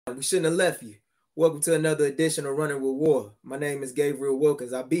We shouldn't have left you. Welcome to another edition of Running with War. My name is Gabriel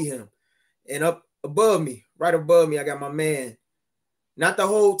Wilkins. I be him. And up above me, right above me, I got my man. Not the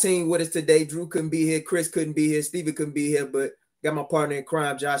whole team with us today. Drew couldn't be here. Chris couldn't be here. Steven couldn't be here. But got my partner in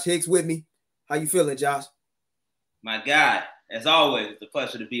crime, Josh Hicks, with me. How you feeling, Josh? My guy, as always, it's a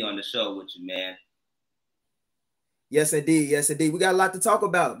pleasure to be on the show with you, man. Yes, indeed. Yes, indeed. We got a lot to talk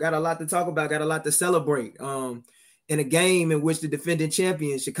about. Got a lot to celebrate. In a game in which the defending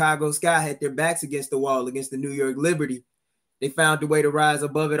champions, Chicago Sky, had their backs against the wall against the New York Liberty. They found a way to rise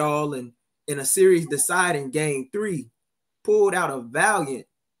above it all, and in a series deciding Game 3, pulled out a valiant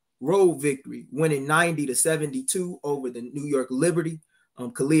road victory, winning 90-72 over the New York Liberty.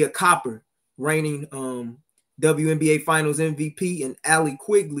 Kahleah Copper, reigning WNBA Finals MVP, and Allie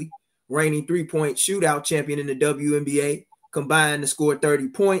Quigley, reigning three-point shootout champion in the WNBA, combined to score 30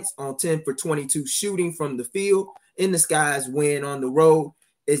 points on 10 for 22 shooting from the field in the Sky's win on the road,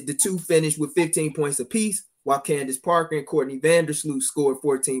 as the two finished with 15 points apiece, while Candace Parker and Courtney Vandersloot scored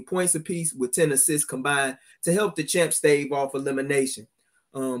 14 points apiece with 10 assists combined to help the champs stave off elimination.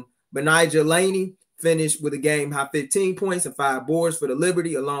 Betnijah Laney finished with a game-high 15 points and 5 boards for the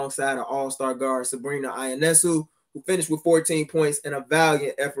Liberty, alongside an all-star guard, Sabrina Ionescu, who finished with 14 points and a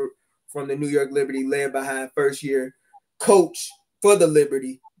valiant effort from the New York Liberty, led behind first-year coach for the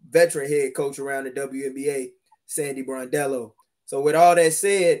Liberty, veteran head coach around the WNBA, Sandy Brondello. So with all that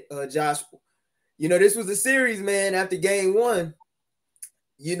said, Josh, this was a series, man. After Game 1,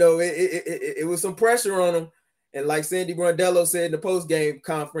 it was some pressure on them. And like Sandy Brondello said in the post-game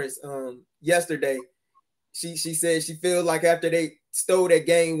conference yesterday, she said she feels like after they stole that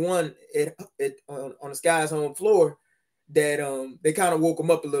Game 1 on the Sky's home floor, that they kind of woke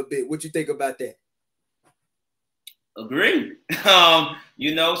them up a little bit. What you think about that? Agree.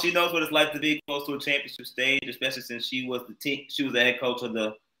 She knows what it's like to be close to a championship stage, especially since she was the head coach of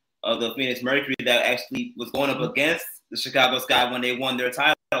the Phoenix Mercury that actually was going up against the Chicago Sky when they won their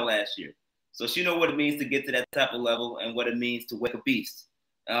title last year. So she knows what it means to get to that type of level and what it means to wake a beast.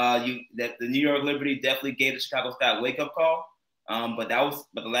 The New York Liberty definitely gave the Chicago Sky a wake-up call. But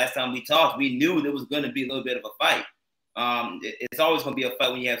the last time we talked, we knew there was going to be a little bit of a fight. It's always going to be a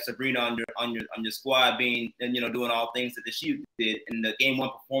fight when you have Sabrina on your squad doing all things that she did in the Game 1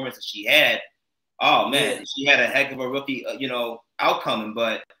 performance that she had. Oh man, she had a heck of a rookie outcome.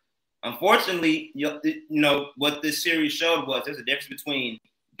 But unfortunately, what this series showed was there's a difference between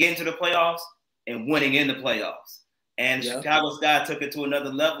getting to the playoffs and winning in the playoffs. And Chicago Sky took it to another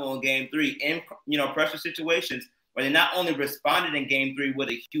level in Game 3 in pressure situations where they not only responded in Game 3 with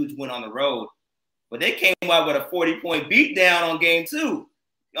a huge win on the road, but they came out with a 40-point beatdown on Game 2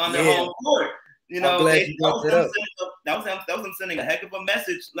 on their home court. That was them sending a heck of a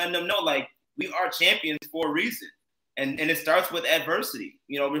message, letting them know, like, we are champions for a reason. And it starts with adversity.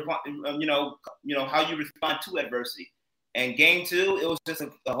 How you respond to adversity. And Game 2, it was just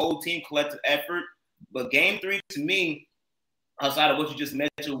a whole team collective effort. But Game 3, to me, outside of what you just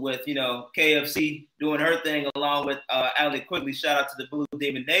mentioned with, KFC doing her thing along with Allie Quigley, shout out to the Blue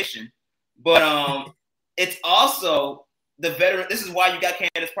Demon Nation. But it's also the veteran. This is why you got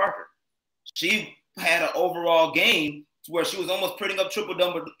Candace Parker. She had an overall game where she was almost putting up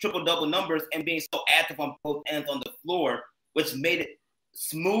triple-double numbers and being so active on both ends on the floor, which made it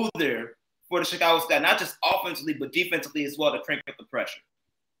smoother for the Chicago Sky, not just offensively, but defensively as well, to crank up the pressure.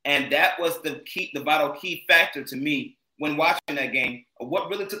 And that was the vital key factor to me when watching that game of what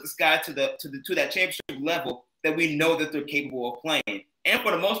really took the Sky to that championship level that we know that they're capable of playing. And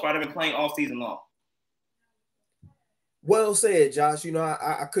for the most part, they've been playing all season long. Well said, Josh.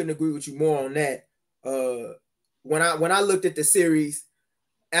 I couldn't agree with you more on that. When I looked at the series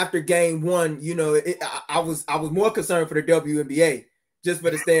after Game 1, I was more concerned for the WNBA, just for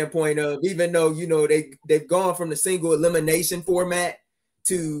the standpoint of, even though they've gone from the single elimination format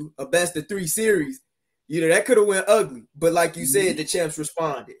to a best of 3 series, that could have went ugly. But like you said, the champs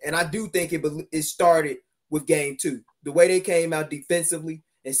responded, and I do think it started with Game 2. The way they came out defensively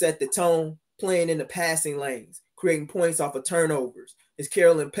and set the tone, playing in the passing lanes, creating points off of turnovers. As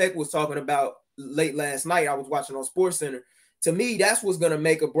Carolyn Peck was talking about late last night, I was watching on SportsCenter. To me, that's what's going to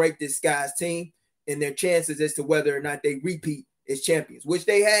make or break this Sky's team and their chances as to whether or not they repeat as champions, which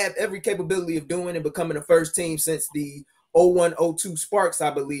they have every capability of doing and becoming the first team since the 01-02 Sparks, I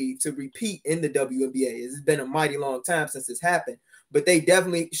believe, to repeat in the WNBA. It's been a mighty long time since it's happened, but they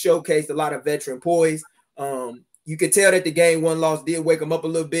definitely showcased a lot of veteran poise. You could tell that the Game 1 loss did wake them up a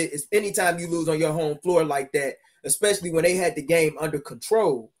little bit. It's anytime you lose on your home floor like that, especially when they had the game under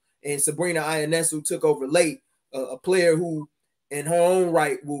control and Sabrina Ionescu took over late, a player who in her own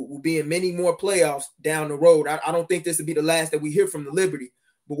right will be in many more playoffs down the road. I don't think this will be the last that we hear from the Liberty,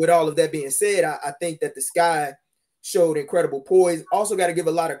 But with all of that being said, I think that the Sky showed incredible poise. Also got to give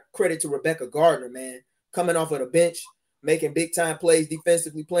a lot of credit to Rebecca Gardner, man, coming off of the bench, making big time plays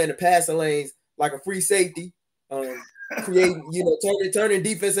defensively, playing the passing lanes like a free safety, creating, turning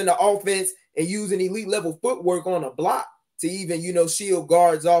defense into offense and using elite level footwork on a block to even, shield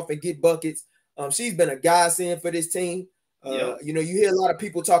guards off and get buckets. She's been a godsend for this team. You hear a lot of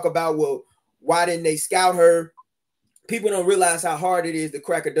people talk about, well, why didn't they scout her? People don't realize how hard it is to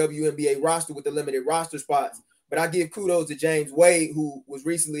crack a WNBA roster with the limited roster spots. But I give kudos to James Wade, who was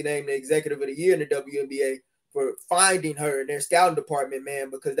recently named the Executive of the Year in the WNBA, for finding her in their scouting department, man,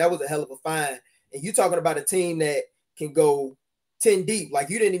 because that was a hell of a find. And you're talking about a team that can go 10 deep. Like,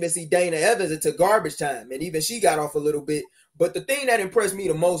 you didn't even see Dana Evans until garbage time, and even she got off a little bit. But the thing that impressed me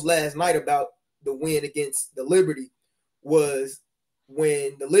the most last night about the win against the Liberty was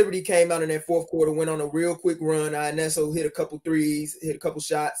when the Liberty came out in that fourth quarter, went on a real quick run. Ionesso hit a couple threes, hit a couple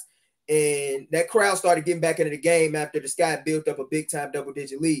shots, and that crowd started getting back into the game after the Sky built up a big-time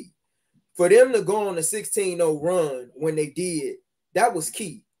double-digit lead. For them to go on a 16-0 run when they did, that was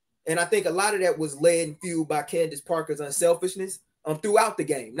key. And I think a lot of that was led and fueled by Candace Parker's unselfishness throughout the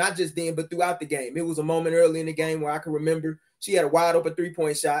game. Not just then, but throughout the game. It was a moment early in the game where I can remember she had a wide-open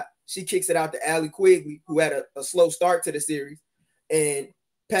three-point shot. She kicks it out to Allie Quigley, who had a slow start to the series, and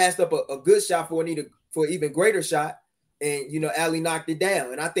passed up a good shot for an even greater shot. And, Allie knocked it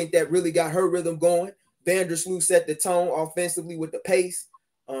down. And I think that really got her rhythm going. Vandersloot set the tone offensively with the pace.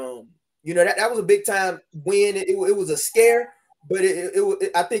 That was a big time win. It was a scare, but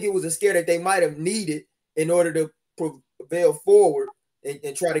I think it was a scare that they might have needed in order to prevail forward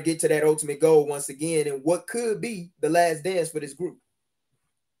and try to get to that ultimate goal once again, and what could be the last dance for this group.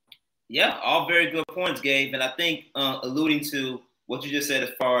 Yeah, all very good points, Gabe. And I think alluding to what you just said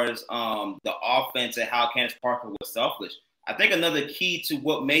as far as the offense and how Candace Parker was selfish, I think another key to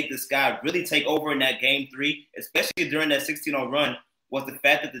what made this guy really take over in that game 3, especially during that 16-0 run, was the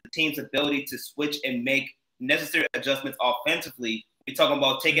fact that the team's ability to switch and make necessary adjustments offensively. We're talking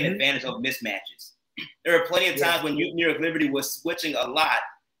about taking advantage of mismatches. There were plenty of times when New York Liberty was switching a lot,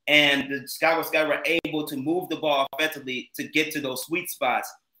 and the Chicago Sky were able to move the ball offensively to get to those sweet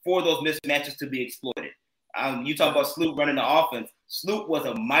spots for those mismatches to be exploited. You talk about Sloot running the offense. Sloot was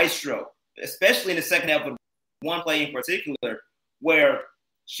a maestro, especially in the second half of one play in particular, where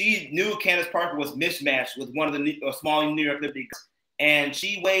she knew Candace Parker was mismatched with one of the small New York Liberty guys, and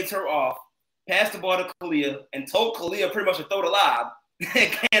she waves her off, passed the ball to Kalia, and told Kalia pretty much to throw the lob.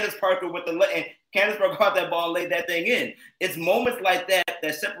 And Candace Parker caught that ball and laid that thing in. It's moments like that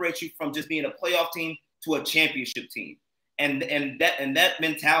that separate you from just being a playoff team to a championship team. And that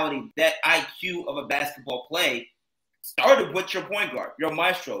mentality, that IQ of a basketball play started with your point guard, your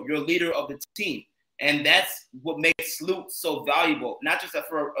maestro, your leader of the team. And that's what makes Sloot so valuable, not just for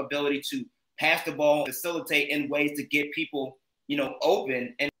her ability to pass the ball, facilitate in ways to get people,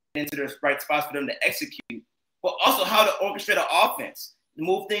 open and into their right spots for them to execute, but also how to orchestrate an offense,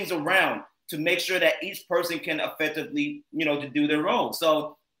 move things around to make sure that each person can effectively, to do their role.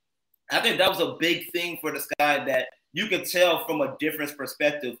 So I think that was a big thing for the Sky, that you could tell from a different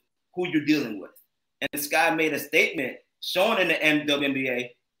perspective who you're dealing with. And the Sky made a statement showing in the WNBA,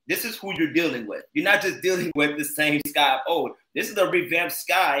 this is who you're dealing with. You're not just dealing with the same Sky of old. This is a revamped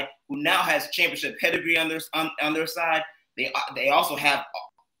Sky who now has championship pedigree on their side. They also have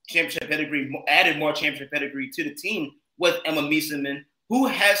championship pedigree, added more championship pedigree to the team with Emma Mieseman, who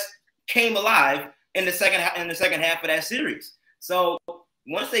has came alive in the second half of that series. So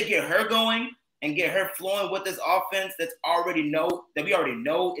once they get her going and get her flowing with this offense that we already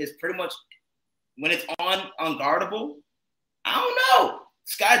know is pretty much, when it's unguardable, I don't know.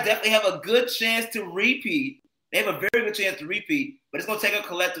 Sky definitely have a good chance to repeat. They have a very good chance to repeat, but it's going to take a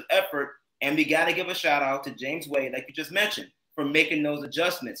collective effort. And we got to give a shout out to James Wade, like you just mentioned, for making those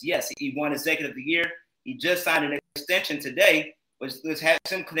adjustments. Yes, he won Executive of the Year. He just signed an extension today, which has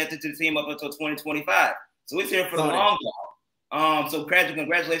him connected to the team up until 2025. So he's here for the long haul. So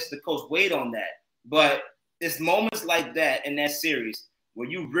congratulations to Coach Wade on that. But it's moments like that in that series where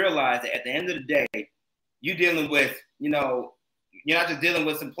you realize that at the end of the day, you're dealing with, you're not just dealing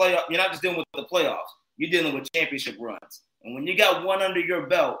with some playoff. You're not just dealing with the playoffs. You're dealing with championship runs. And when you got one under your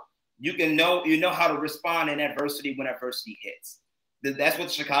belt, you know how to respond in adversity when adversity hits. That's what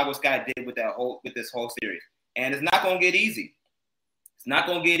the Chicago Sky did with this whole series. And it's not going to get easy. It's not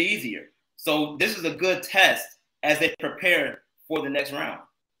going to get easier. So this is a good test as they prepare for the next round.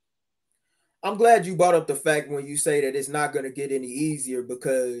 I'm glad you brought up the fact when you say that it's not going to get any easier,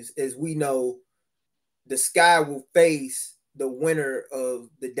 because as we know, the Sky will face the winner of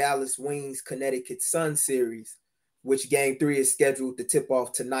the Dallas Wings Connecticut Sun series which Game 3 is scheduled to tip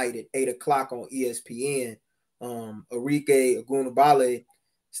off tonight at 8 o'clock on ESPN. Arike Ogunbowale,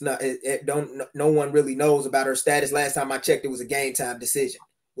 no one really knows about her status. Last time I checked, it was a game time decision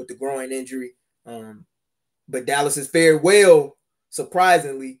with the groin injury. But Dallas has fared well,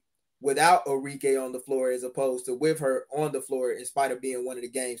 surprisingly, without Arike on the floor as opposed to with her on the floor in spite of being one of the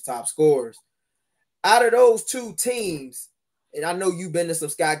game's top scorers. Out of those two teams, and I know you've been to some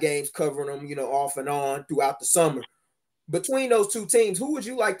Sky games covering them, off and on throughout the summer. Between those two teams, who would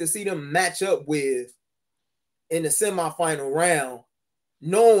you like to see them match up with in the semifinal round,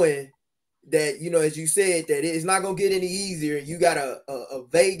 knowing that, as you said, that it's not going to get any easier. You got a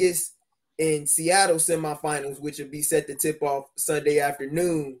Vegas and Seattle semifinals, which would be set to tip off Sunday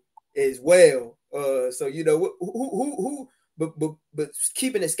afternoon as well. But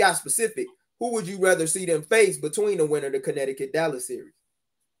keeping it Sky specific, who would you rather see them face between the winner of the Connecticut-Dallas series?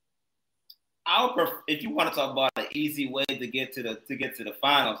 I would prefer, if you want to talk about an easy way to get to the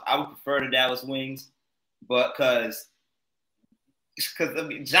finals, I would prefer the Dallas Wings, but because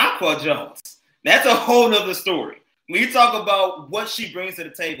Jonquel Jones, that's a whole nother story. When you talk about what she brings to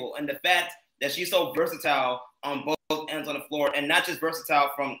the table and the fact that she's so versatile on both ends on the floor, and not just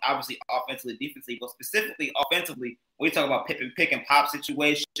versatile from obviously offensively, defensively, but specifically offensively, when you talk about pick and pop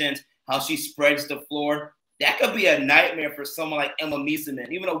situations, how she spreads the floor, that could be a nightmare for someone like Emma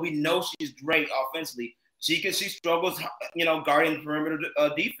Meesseman. Even though we know she's great offensively, she struggles, guarding the perimeter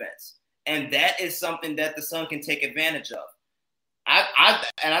defense, and that is something that the Sun can take advantage of.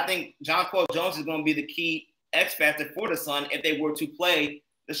 I think Jonquel Jones is going to be the key X factor for the Sun if they were to play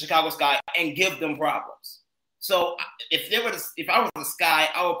the Chicago Sky and give them problems. So if I was the Sky,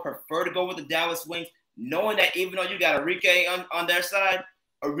 I would prefer to go with the Dallas Wings, knowing that even though you got Arike on their side,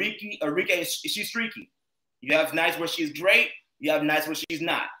 Arike she's streaky. You have nights where she's great. You have nights where she's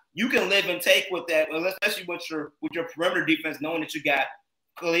not. You can live and take with that, especially with your perimeter defense, knowing that you got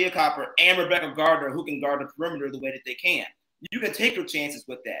Kahleah Copper and Rebecca Gardner who can guard the perimeter the way that they can. You can take your chances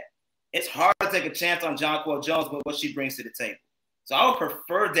with that. It's hard to take a chance on Jonquel Jones with what she brings to the table. So I would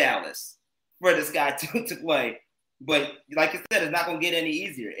prefer Dallas for this guy to play. But like I said, it's not going to get any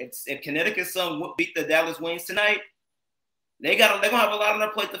easier. If Connecticut's Sun beat the Dallas Wings tonight, they're going to have a lot on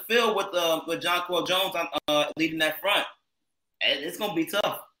their plate to fill with Jonquel Jones leading that front. And it's going to be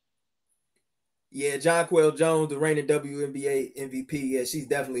tough. Yeah, Jonquel Jones, the reigning WNBA MVP, yeah, she's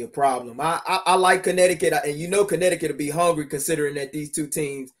definitely a problem. I like Connecticut, and Connecticut will be hungry considering that these two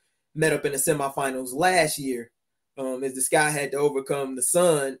teams met up in the semifinals last year, as the Sky had to overcome the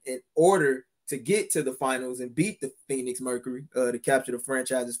Sun in order to get to the finals and beat the Phoenix Mercury to capture the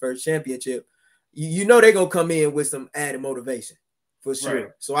franchise's first championship. They're going to come in with some added motivation for sure.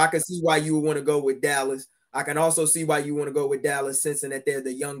 Right. So I can see why you would want to go with Dallas. I can also see why you want to go with Dallas, sensing that they're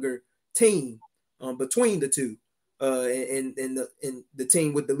the younger team between the two and the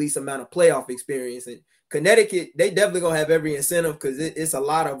team with the least amount of playoff experience. And Connecticut, they definitely going to have every incentive because it's a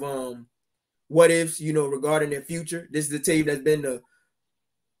lot of what ifs, regarding their future. This is a team that's been to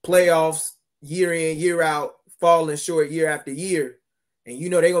playoffs year in, year out, falling short year after year. And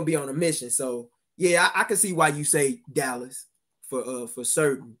they're going to be on a mission. So, yeah, I can see why you say Dallas for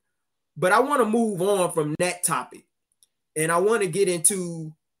certain. But I want to move on from that topic. And I want to get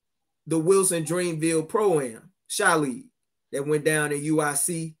into the Wilson Dreamville Pro-Am Shy League that went down at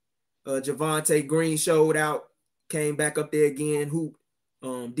UIC. Javonte Green showed out, came back up there again.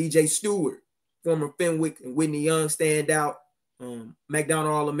 DJ Stewart, former Fenwick and Whitney Young standout.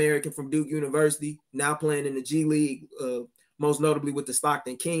 McDonald All-American from Duke University, now playing in the G League, most notably with the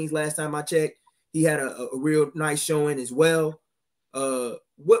Stockton Kings last time I checked. He had a real nice showing as well.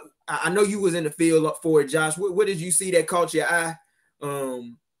 I know you was in the field for it, Josh. What did you see that caught your eye?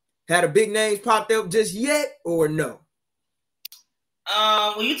 Had a big names popped up just yet or no?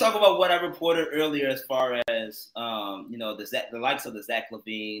 When you talk about what I reported earlier as far as, the likes of the Zach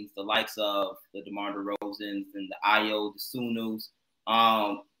LaVines, the likes of the DeMar DeRozans and the Ayo, the Sunus,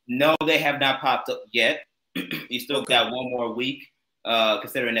 no, they have not popped up yet. You still got one more week,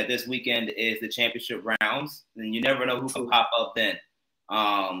 considering that this weekend is the championship rounds, and you never know who can pop up then.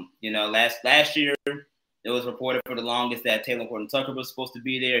 Last year, it was reported for the longest that Taylor Horton Tucker was supposed to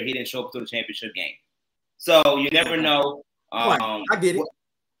be there. He didn't show up to the championship game. So you never know. I get it.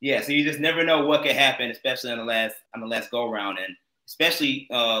 Yeah, so you just never know what could happen, especially on the last go round, and especially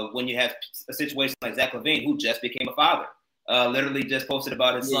when you have a situation like Zach LaVine, who just became a father. Literally just posted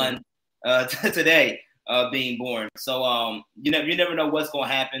about his son today being born. So you never know what's going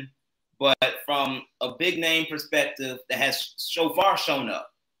to happen. But from a big name perspective that has so far shown up,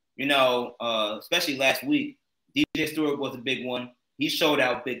 especially last week, DJ Stewart was a big one. He showed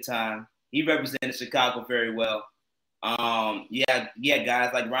out big time. He represented Chicago very well. Yeah,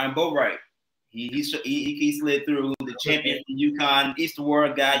 guys like Ryan Boatwright. He slid through the champion from UConn, Eastern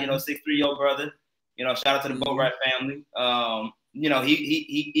Ward guy, 6'3" brother. Shout out to the Boatwright family.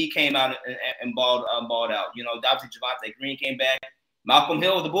 He came out and balled out. Obviously Javonte Green came back. Malcolm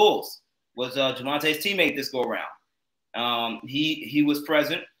Hill of the Bulls was Javonte's teammate this go around. He was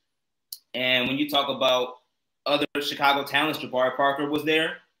present. And when you talk about other Chicago talents, Jabari Parker was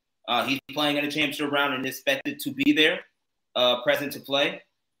there. He's playing in a championship round and expected to be there, present to play.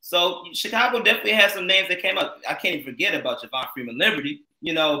 So Chicago definitely has some names that came up. I can't even forget about Javon Freeman Liberty,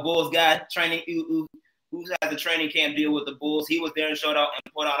 Bulls guy training who has a training camp deal with the Bulls. He was there and showed out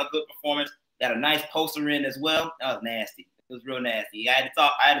and put on a good performance. Got a nice poster in as well. That was nasty. It was real nasty. I had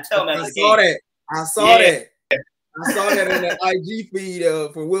to tell him I saw that. I saw that in the IG feed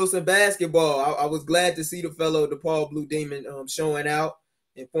for Wilson basketball. I was glad to see the fellow DePaul Blue Demon showing out,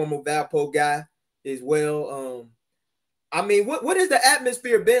 and former Valpo guy as well. I mean, what has the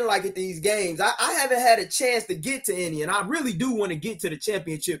atmosphere been like at these games? I haven't had a chance to get to any, and I really do want to get to the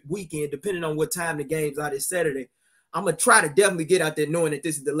championship weekend, depending on what time the games are this Saturday. I'm going to try to definitely get out there knowing that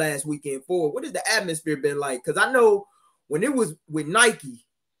this is the last weekend forward. What has the atmosphere been like? Because I know when it was with Nike,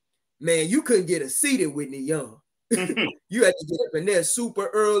 man, you couldn't get a seat at Whitney Young. You had to get up in there super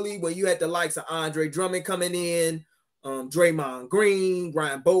early when you had the likes of Andre Drummond coming in, Draymond Green,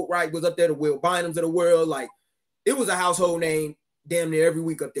 Ryan Boatwright was up there, the Will Bynums of the world. Like, it was a household name damn near every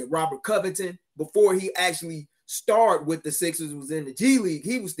week up there. Robert Covington, before he actually started with the Sixers, was in the G League.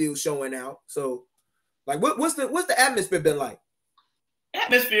 He was still showing out. So, like, what's the atmosphere been like?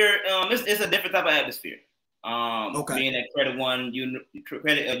 Atmosphere, it's a different type of atmosphere. Being at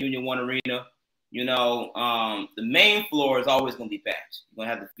Union One Arena, the main floor is always going to be packed. You're going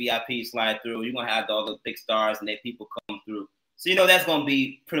to have the VIP slide through. You're going to have all the big stars and that people come through. So, that's going to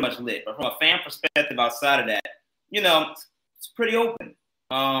be pretty much lit. But from a fan perspective outside of that, it's pretty open.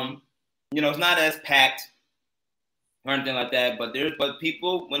 It's not as packed or anything like that. But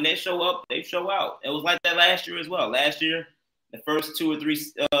people, when they show up, they show out. It was like that last year as well. Last year, the first 2 or 3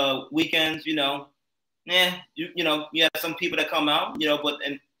 weekends, you have some people that come out,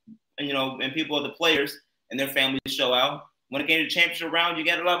 and people are the players and their families show out. When it came to the championship round, you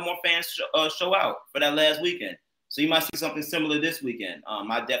got a lot more fans show out for that last weekend. So you might see something similar this weekend.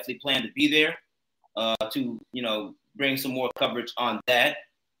 I definitely plan to be there to, bring some more coverage on that.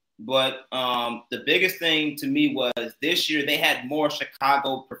 But the biggest thing to me was this year they had more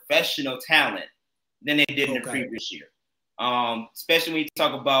Chicago professional talent than they did in the previous year. Especially when you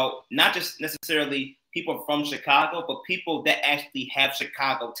talk about not just necessarily people from Chicago, but people that actually have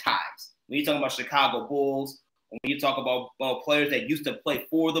Chicago ties. When you talk about Chicago Bulls, when you talk about players that used to play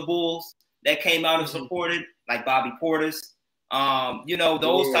for the Bulls that came out and supported, like Bobby Portis,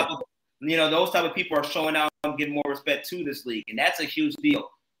 those type of people are showing out and getting more respect to this league, and that's a huge deal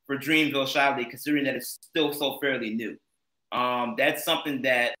for Dreamville Shy League, considering that it's still so fairly new. That's something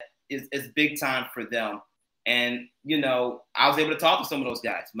that is big time for them. And, I was able to talk to some of those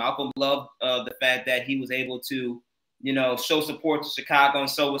guys. Malcolm loved the fact that he was able to, show support to Chicago and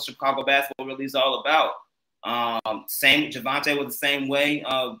show what Chicago basketball really is all about. Javonte was the same way.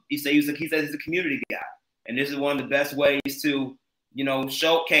 He says he's a community guy. And this is one of the best ways to,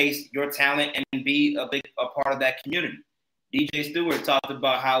 showcase your talent and be a part of that community. DJ Stewart talked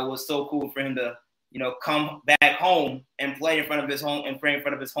about how it was so cool for him to, come back home and play in front of his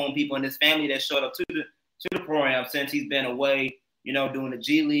home people and his family that showed up to the program since he's been away, doing the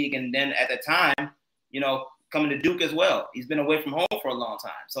G League. And then at the time, coming to Duke as well. He's been away from home for a long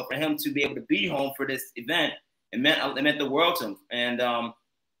time. So for him to be able to be home for this event, it meant the world to him. And,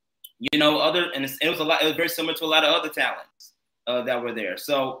 it was very similar to a lot of other talents that were there.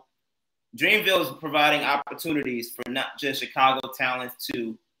 So Dreamville is providing opportunities for not just Chicago talents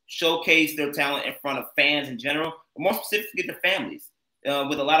to showcase their talent in front of fans in general, but more specifically the families.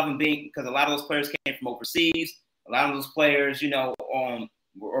 With a lot of them because a lot of those players came from overseas. A lot of those players,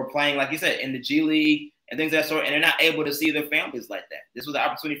 were playing, like you said, in the G League and things of that sort, and they're not able to see their families like that. This was an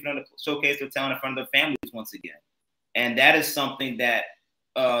opportunity for them to showcase their talent in front of their families once again. And that is something that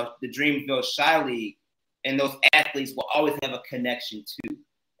the Dreamville Shy League and those athletes will always have a connection to.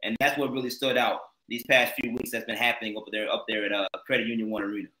 And that's what really stood out these past few weeks that's been happening up there at Credit Union One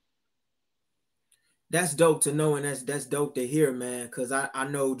Arena. That's dope to know, and that's dope to hear, man, because I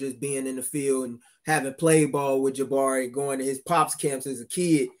know just being in the field and having played ball with Jabari, going to his pops camps as a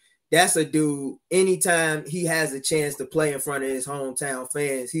kid, that's a dude, anytime he has a chance to play in front of his hometown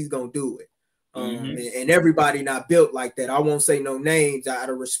fans, he's going to do it. And everybody not built like that. I won't say no names out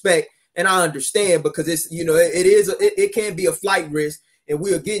of respect, and I understand because it's, it can be a flight risk, and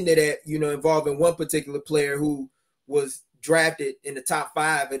we are getting to that, involving one particular player who was drafted in the top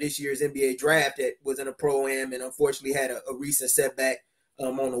 5 of this year's NBA draft that was in a Pro-Am and unfortunately had a recent setback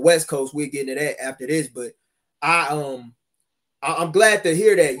on the West Coast. We'll get into that after this, but I'm glad to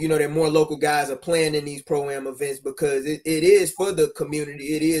hear that, that more local guys are playing in these Pro-Am events because it is for the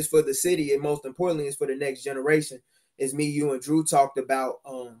community, it is for the city, and most importantly, it's for the next generation. As me, you, and Drew talked about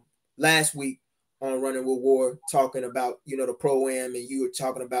last week on Running with War, talking about, the Pro-Am, and you were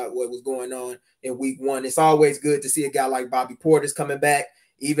talking about what was going on in week 1. It's always good to see a guy like Bobby Portis coming back,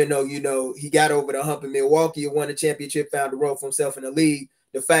 even though, he got over the hump in Milwaukee and won the championship, found a role for himself in the league.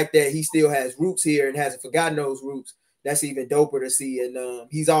 The fact that he still has roots here and hasn't forgotten those roots, that's even doper to see. And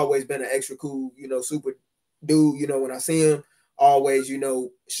he's always been an extra cool, super dude, when I see him, always,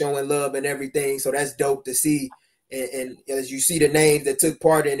 showing love and everything. So that's dope to see. And as you see the names that took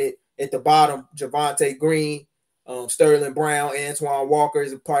part in it at the bottom, Javonte Green, Sterling Brown, Antoine Walker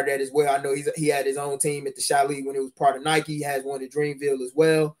is a part of that as well. I know he had his own team at the Chi League when it was part of Nike. He has one at Dreamville as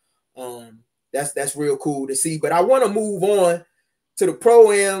well. That's real cool to see. But I want to move on to the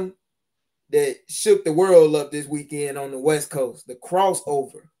Pro-Am that shook the world up this weekend on the West Coast, the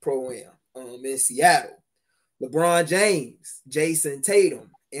crossover Pro-Am in Seattle. LeBron James, Jason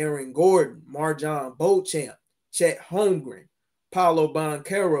Tatum, Aaron Gordon, Marjon Beauchamp, Chet Holmgren, Paolo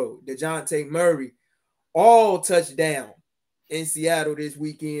Banchero, DeJounte Murray, all touched down in Seattle this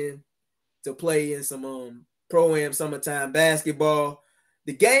weekend to play in some Pro-Am summertime basketball.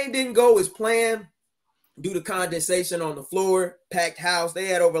 The game didn't go as planned due to condensation on the floor, packed house. They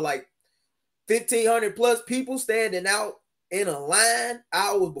had over 1,500 plus people standing out in a line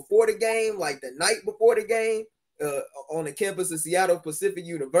hours before the game, like the night before the game, on the campus of Seattle Pacific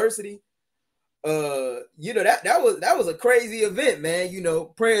University. That was a crazy event, man.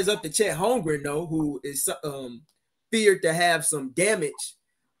 Prayers up to Chet Holmgren, though, who is feared to have some damage,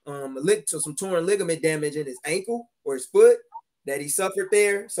 some torn ligament damage in his ankle or his foot that he suffered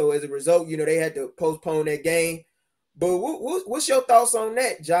there. So as a result, they had to postpone that game. But what's your thoughts on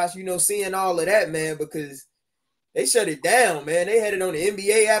that, Josh? Seeing all of that, man, because they shut it down, man. They had it on the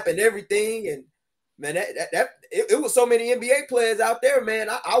NBA app and everything, and man, it was so many NBA players out there, man.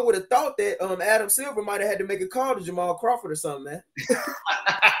 I would have thought that Adam Silver might have had to make a call to Jamal Crawford or something, man.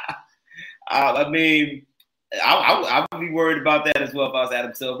 I would be worried about that as well if I was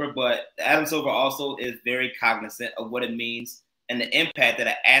Adam Silver. But Adam Silver also is very cognizant of what it means and the impact that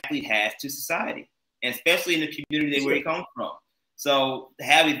an athlete has to society, and especially in the community where he comes from. So to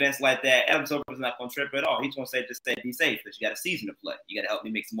have events like that, Adam Silver is not going to trip at all. He's going to just say, be safe, because you got a season to play. You got to help me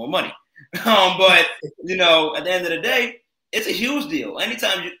make some more money. But, at the end of the day, it's a huge deal.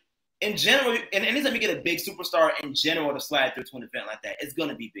 Anytime you get a big superstar in general to slide through to an event like that, it's going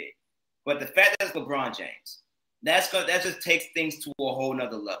to be big. But the fact that it's LeBron James, that just takes things to a whole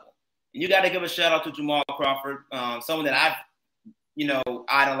nother level. And you got to give a shout out to Jamal Crawford, someone that I've,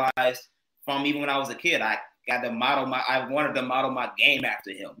 idolized from even when I was a kid. I wanted to model my game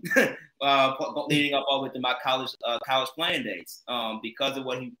after him, leading up all with my college playing days, because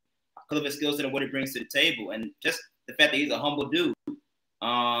of his skill set and what he brings to the table, and just the fact that he's a humble dude,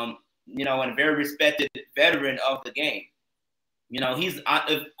 and a very respected veteran of the game. He's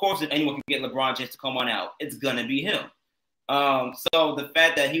of course, if anyone can get LeBron James to come on out, it's gonna be him. So the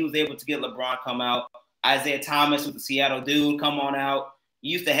fact that he was able to get LeBron come out, Isaiah Thomas with the Seattle dude come on out.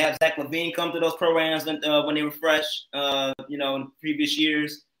 You used to have Zach LaVine come to those programs when they were fresh, in previous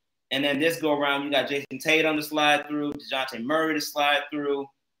years. And then this go around, you got Jason Tatum to slide through, DeJounte Murray to slide through,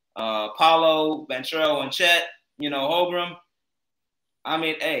 Paolo Banchero and Chet, Holmgren. I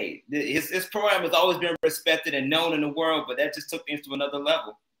mean, hey, his program has always been respected and known in the world, but that just took things to another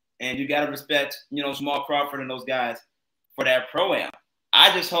level. And you got to respect, Jamal Crawford and those guys for that pro-am.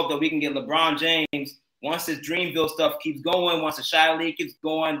 I just hope that we can get LeBron James, once this Dreamville stuff keeps going, once the Chi League keeps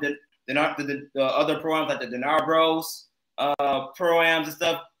going, the other programs like the Denar Bros programs and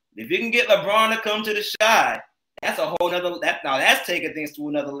stuff. If you can get LeBron to come to the Chi, that's a whole nother. That's taking things to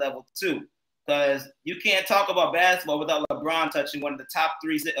another level too, because you can't talk about basketball without LeBron touching one of the top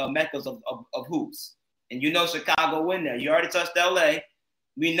 3 meccas of hoops. And Chicago win there. You already touched LA.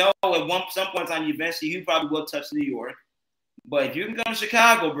 We know at some point in time, eventually you probably will touch New York. But if you can come to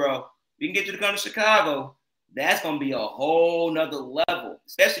Chicago, bro, we can get you to come to Chicago. That's going to be a whole nother level,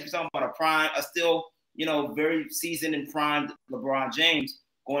 especially if you're talking about a still, very seasoned and primed LeBron James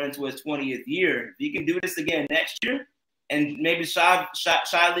going into his 20th year. If he can do this again next year, and maybe Chi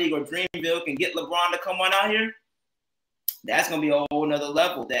League or Dreamville can get LeBron to come on out here, that's going to be a whole nother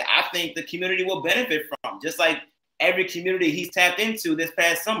level that I think the community will benefit from, just like every community he's tapped into this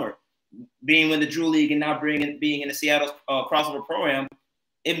past summer, being in the Drew League and now being in the Seattle crossover program.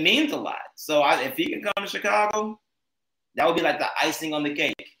 It means a lot. So if he can come to Chicago, That would be like the icing on the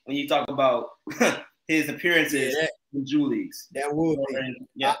cake when you talk about his appearances in Drew leagues. That would be.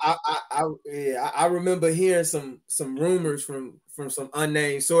 Yeah. I remember hearing some rumors from some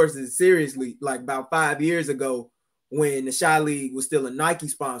unnamed sources, seriously, like about 5 years ago when the Chi League was still a Nike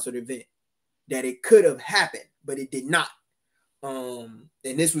sponsored event, that it could have happened, but it did not. And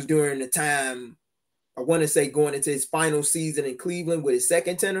this was during the time, I want to say, going into his final season in Cleveland with his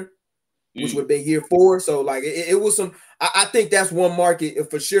second tenor, which would have been year 4. So like it was some, I think that's one market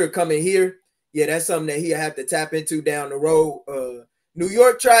for sure coming here. Yeah, that's something that he'll have to tap into down the road. New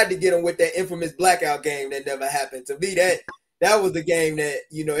York tried to get him with that infamous blackout game that never happened. To me, that was the game that,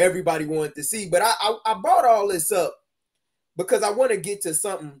 you know, everybody wanted to see. But I brought all this up because I want to get to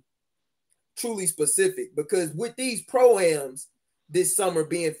something truly specific, because with these pro-ams this summer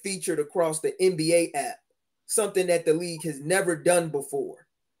being featured across the NBA app, something that the league has never done before,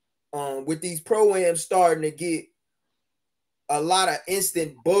 with these pro-ams starting to get a lot of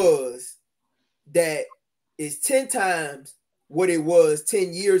instant buzz that is 10 times what it was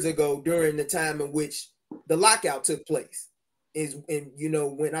 10 years ago during the time in which the lockout took place. And you know,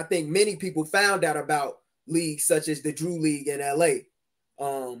 when I think many people found out about leagues such as the Drew League in LA,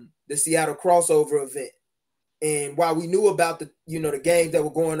 the Seattle crossover event. And while we knew about the games that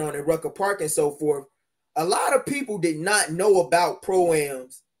were going on in Rucker Park and so forth, a lot of people did not know about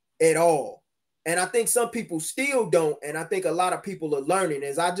pro-ams at all. And I think some people still don't. And I think a lot of people are learning.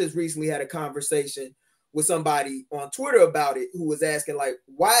 As I just recently had a conversation with somebody on Twitter about it, who was asking, like,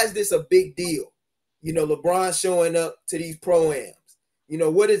 why is this a big deal? You know, LeBron showing up to these pro-ams. You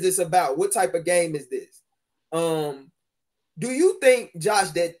know, what is this about? What type of game is this? Do you think, Josh,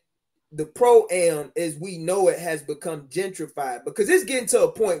 that the pro-am, as we know it, has become gentrified? Because it's getting to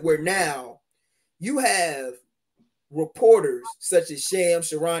a point where now you have reporters such as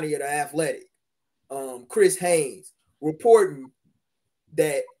Shams Charania of The Athletic, Chris Haynes, reporting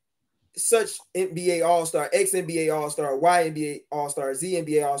that such NBA All-Star, ex-NBA All-Star, YNBA All-Star,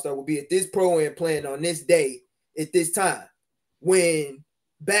 ZNBA All-Star will be at this pro-am playing on this day at this time.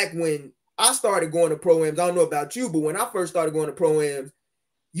 Back when I started going to pro-ams, I don't know about you, but when I first started going to pro-ams,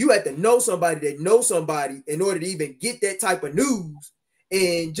 you had to know somebody that knows somebody in order to even get that type of news.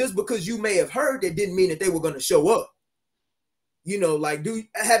 And just because you may have heard that didn't mean that they were going to show up. You know, like,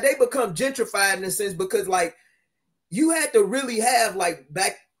 have they become gentrified in a sense? Because, like, you had to really have, like,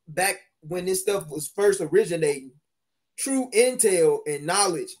 back when this stuff was first originating, true intel and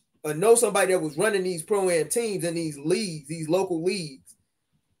knowledge, or know somebody that was running these pro-am teams in these leagues, these local leagues,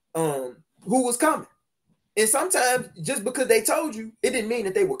 who was coming. And sometimes just because they told you, it didn't mean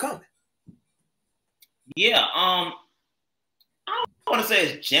that they were coming. Yeah, I don't want to say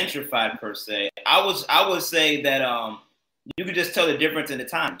it's gentrified per se. I would say that you could just tell the difference in the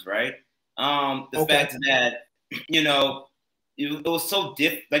times, right? The fact that, you know, it was so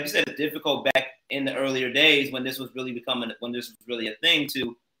like you said, difficult back in the earlier days when this was really a thing,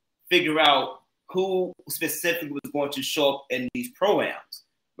 to figure out who specifically was going to show up in these pro-ams,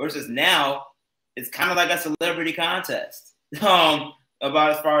 versus now it's kind of like a celebrity contest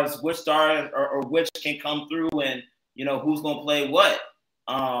about as far as which star or which can come through and, you know, who's going to play what.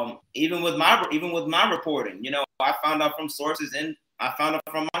 Even with my reporting, you know, I found out from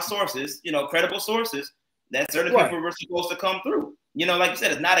my sources, you know, credible sources, that certain people were supposed to come through. You know, like you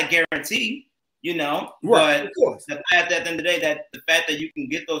said, it's not a guarantee, you know, but the fact that at the end of the day, that the fact that you can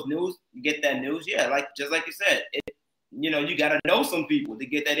get that news, yeah, like just like you said, you know, you got to know some people to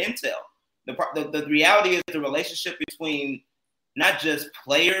get that intel. The reality is the relationship between not just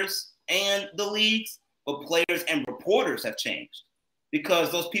players and the leagues, but players and reporters have changed,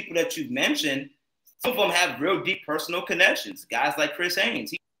 because those people that you've mentioned, some of them have real deep personal connections. Guys like Chris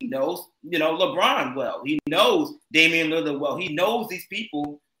Haynes, he knows, you know, LeBron well. He knows Damian Lillard well. He knows these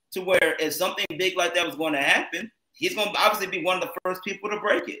people to where if something big like that was going to happen, he's going to obviously be one of the first people to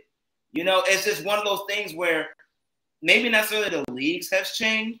break it. You know, it's just one of those things where maybe not necessarily the leagues has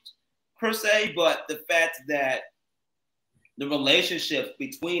changed per se, but the fact that the relationship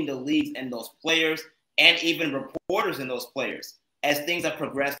between the leagues and those players, and even reporters and those players, as things have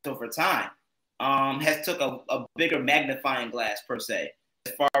progressed over time, has took a bigger magnifying glass per se,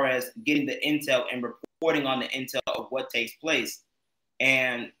 as far as getting the intel and reporting on the intel of what takes place.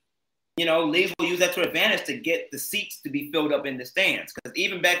 And, you know, leagues will use that to advantage to get the seats to be filled up in the stands. Because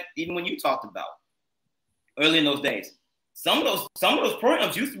even when you talked about early in those days, some of those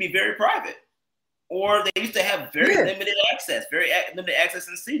programs used to be very private, or they used to have very limited access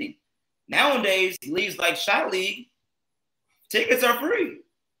and seating. Nowadays, leagues like Chi League, tickets are free.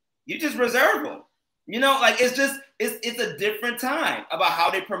 You just reserve them. You know, like it's a different time about how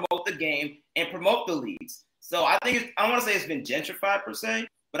they promote the game and promote the leagues. So I think I don't want to say it's been gentrified per se,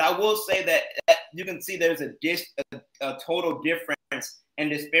 but I will say that you can see there's a total difference and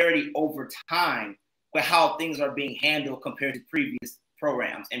disparity over time with how things are being handled compared to previous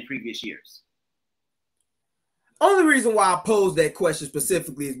programs and previous years. Only reason why I posed that question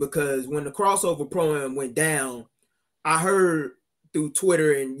specifically is because when the crossover program went down, I heard through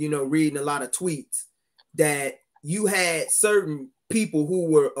Twitter and, reading a lot of tweets that you had certain people who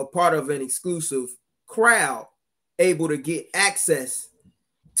were a part of an exclusive crowd able to get access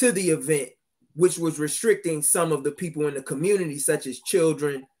to the event, which was restricting some of the people in the community, such as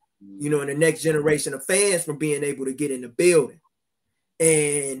children, and the next generation of fans from being able to get in the building.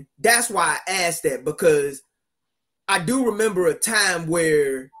 And that's why I asked that, because I do remember a time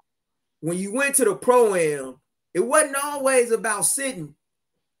where when you went to the Pro-Am, it wasn't always about sitting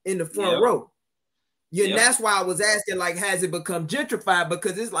in the front row. And that's why I was asking, like, has it become gentrified?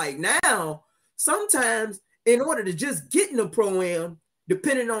 Because it's like now, sometimes in order to just get in the Pro-Am,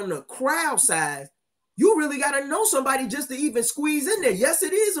 depending on the crowd size, you really got to know somebody just to even squeeze in there. Yes,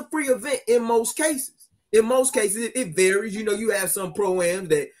 it is a free event in most cases. In most cases, it varies. You have some Pro-Ams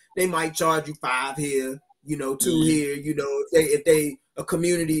that they might charge you $5 here, $2 here, if they a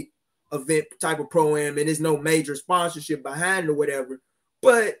community event type of Pro-Am and there's no major sponsorship behind or whatever.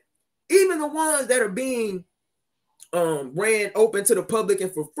 But even the ones that are being ran open to the public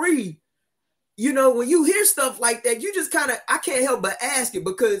and for free, when you hear stuff like that, you just I can't help but ask it,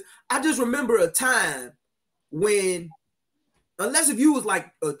 because I just remember a time when, unless if you was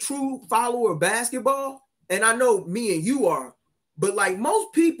like a true follower of basketball, and I know me and you are, but like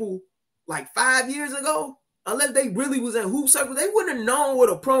most people like 5 years ago, unless they really was in hoop circles, they wouldn't have known what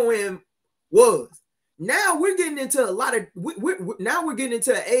a Pro-Am was. Now we're getting into a lot of, now we're getting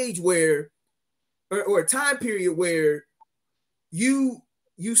into an age where, or a time period where you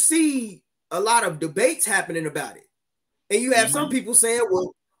see a lot of debates happening about it. And you have some people saying,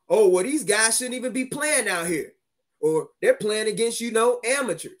 well, these guys shouldn't even be playing out here, or they're playing against,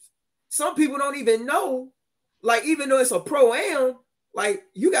 amateurs. Some people don't even know, like, even though it's a Pro-Am, like,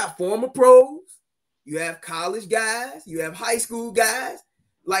 you got former pros, you have college guys, you have high school guys.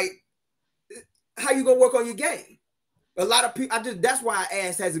 Like, how you gonna work on your game? A lot of people, that's why I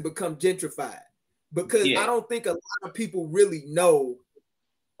asked, has it become gentrified? Because I don't think a lot of people really know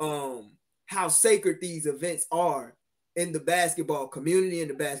how sacred these events are in the basketball community and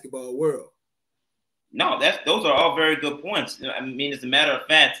the basketball world. No, those are all very good points. I mean, as a matter of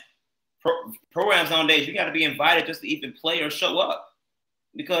fact, programs nowadays, you got to be invited just to even play or show up.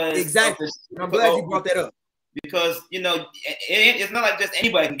 Because exactly, I'm glad you brought that up. Because it's not like just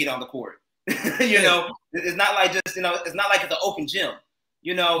anybody can get on the court. It's not like just it's not like it's an open gym.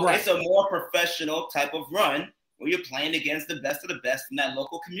 Right. It's a more professional type of run where you're playing against the best of the best in that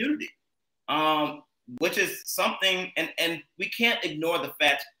local community. Which is something, and we can't ignore the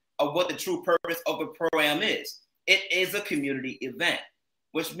fact of what the true purpose of a Pro-Am is. It is a community event,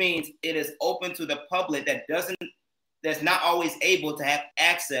 which means it is open to the public that's not always able to have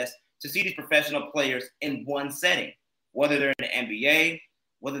access to see these professional players in one setting, whether they're in the NBA,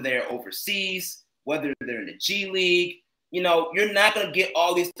 whether they're overseas, whether they're in the G League. You're not going to get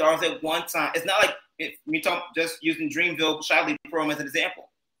all these stars at one time. It's not like if you talk just using Dreamville Shot League Pro-Am as an example.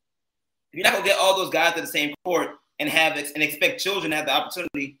 You're not going to get all those guys to the same court and expect children to have the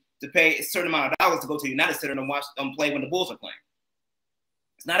opportunity to pay a certain amount of dollars to go to the United Center and watch them play when the Bulls are playing.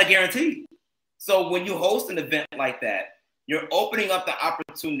 It's not a guarantee. So when you host an event like that, you're opening up the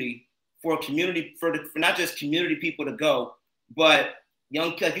opportunity for community, for not just community people to go, but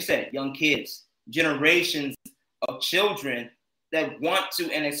like you said, young kids, generations of children that want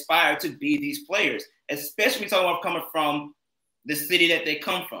to and aspire to be these players, especially talking about coming from the city that they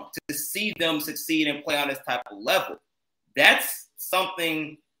come from, to see them succeed and play on this type of level. That's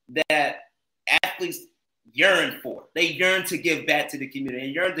something that athletes yearn for. They yearn to give back to the community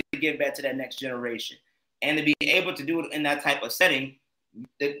and yearn to give back to that next generation. And to be able to do it in that type of setting,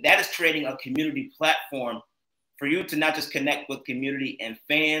 that is creating a community platform for you to not just connect with community and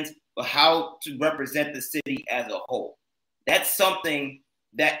fans, but how to represent the city as a whole. That's something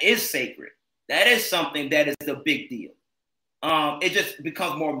that is sacred. That is something that is a big deal. It just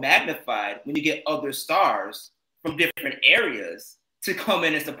becomes more magnified when you get other stars from different areas to come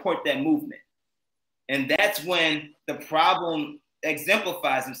in and support that movement. And that's when the problem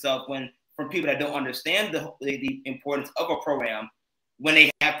exemplifies itself, when from people that don't understand the importance of a Pro-Am, when they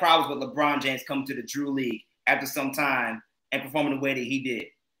have problems with LeBron James coming to the Drew League after some time and performing the way that he did,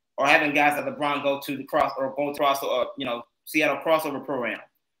 or having guys like LeBron go to the Seattle crossover Pro-Am.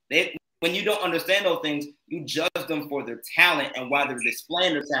 when you don't understand those things, you judge them for their talent and why they're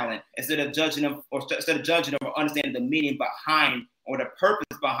displaying their talent instead of judging them or understanding the meaning behind or the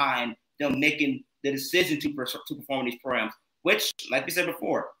purpose behind them making the decision to perform these programs, which, like we said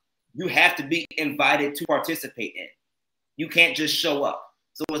before, you have to be invited to participate in. You can't just show up.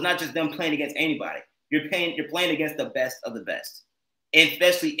 So it's not just them playing against anybody. You're playing against the best of the best,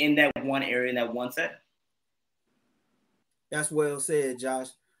 especially in that one area, in that one setting. That's well said, Josh.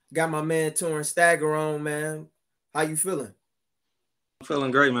 Got my man Torrin Stagger on, man. How you feeling? I'm feeling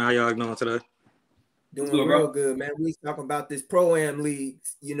great, man. How y'all doing today? Doing real good, man. We talking about this Pro-Am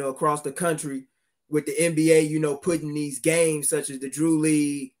leagues, across the country with the NBA, putting these games such as the Drew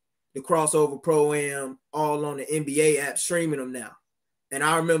League, the Crossover Pro-Am, all on the NBA app, streaming them now. And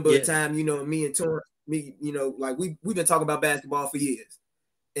I remember a time, me and Torrin, like we've been talking about basketball for years.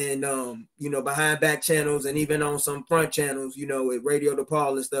 And, behind back channels and even on some front channels, at Radio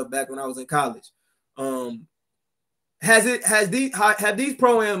DePaul and stuff back when I was in college. Have these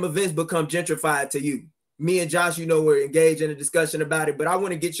Pro-Am events become gentrified to you? Me and Josh, we're engaged in a discussion about it, but I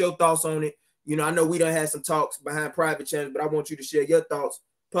want to get your thoughts on it. I know we done had some talks behind private channels, but I want you to share your thoughts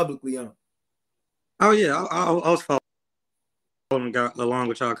publicly on it. Oh, yeah. I was following along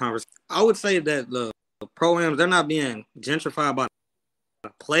with y'all conversation. I would say that the Pro-Ams, they're not being gentrified by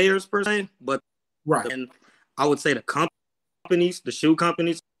players per se, but right. And I would say the companies, the shoe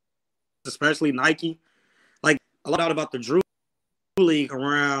companies, especially Nike, like a lot about the Drew League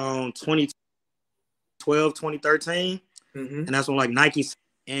around 2012, 2013. And that's when like Nike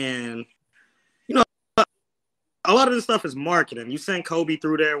and a lot of this stuff is marketing. You send Kobe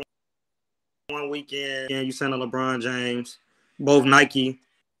through there one weekend and you send a LeBron James, both Nike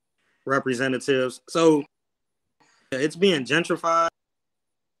representatives. So it's being gentrified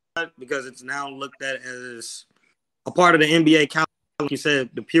because it's now looked at as a part of the NBA calendar. Like you said,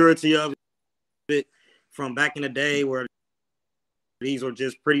 the purity of it from back in the day where these were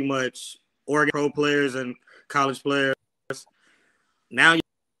just pretty much Oregon pro players and college players. Now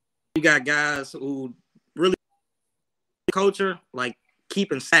you got guys who really culture, like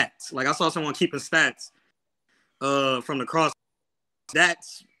keeping stats. Like I saw someone keeping stats from the cross.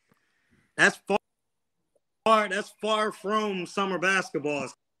 That's far from summer basketball.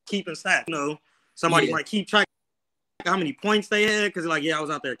 Keeping stats, somebody might keep track of how many points they had because like, I was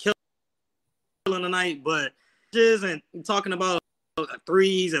out there killing the night, but just and talking about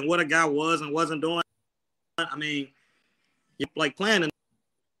threes and what a guy was and wasn't doing. I mean, you're like playing in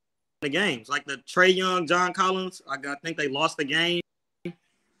the games, like the Trae Young, John Collins. I think they lost the game,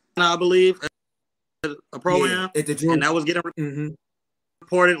 I believe, at a Pro-Am, and that was getting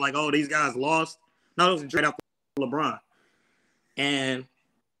reported like, oh, these guys lost. No, it was straight out for LeBron, and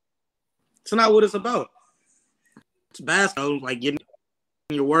it's not what it's about. It's basketball, like getting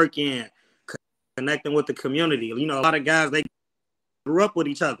your work in, connecting with the community. A lot of guys, they grew up with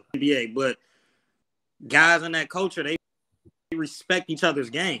each other, NBA, but guys in that culture, they respect each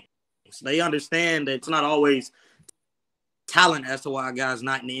other's game. So they understand that it's not always talent as to why a guy's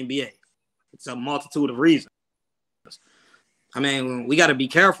not in the NBA. It's a multitude of reasons. I mean, we got to be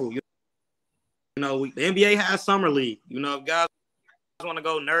careful. The NBA has summer league. If guys want to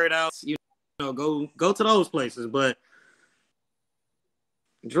go nerd out, go to those places. But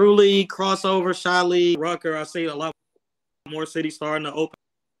Drew League, Crossover, Shy League, Rucker, I see a lot more cities starting to open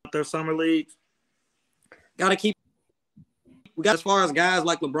up their summer leagues. Got to keep. We got as far as guys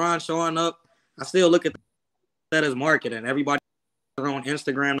like LeBron showing up. I still look at that as marketing. Everybody on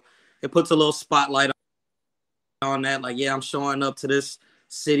Instagram, it puts a little spotlight on that. Like, I'm showing up to this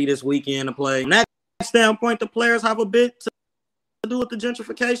city this weekend to play. From that standpoint, the players have a bit to do with the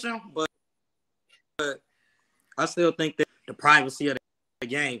gentrification, but I still think that the privacy of the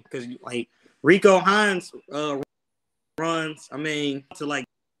game, because like Rico Hines runs, to like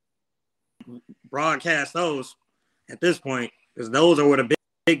broadcast those at this point, because those are where the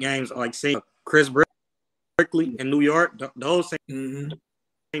big games are, like seeing Chris Brickley in New York. Those seem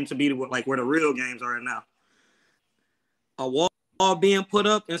to be like where the real games are now. A wall being put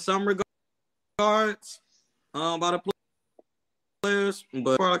up in some regards by the players,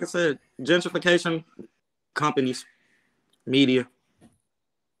 but like I said, gentrification, companies, media.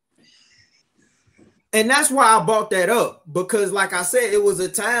 And that's why I brought that up, because like I said, it was a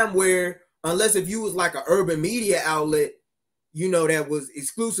time where unless if you was like an urban media outlet, that was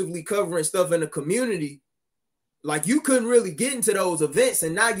exclusively covering stuff in the community, like you couldn't really get into those events,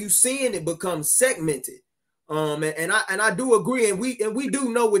 and now you seeing it become segmented. And I do agree, and we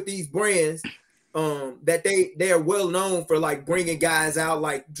do know with these brands that they are well known for like bringing guys out,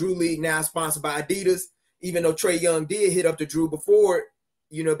 like Drew League now sponsored by Adidas, even though Trae Young did hit up the Drew before it.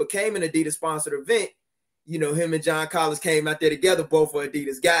 became an Adidas sponsored event, him and John Collins came out there together, both are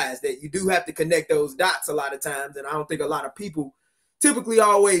Adidas guys, that you do have to connect those dots a lot of times. And I don't think a lot of people typically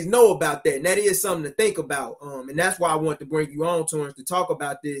always know about that. And that is something to think about. And that's why I want to bring you on, Torrence, to talk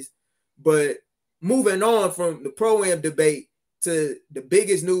about this. But moving on from the Pro-Am debate to the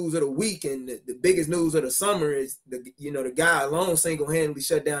biggest news of the week and the biggest news of the summer is the guy alone single-handedly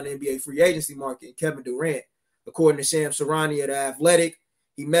shut down the NBA free agency market, Kevin Durant. According to Shams Charania of The Athletic,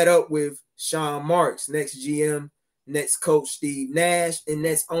 he met up with Sean Marks, Nets GM, Nets coach Steve Nash, and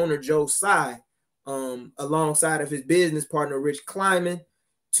Nets owner Joe Tsai, alongside of his business partner Rich Kleiman,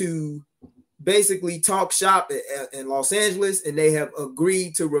 to basically talk shop in Los Angeles, and they have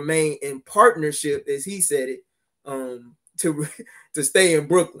agreed to remain in partnership, as he said it, to stay in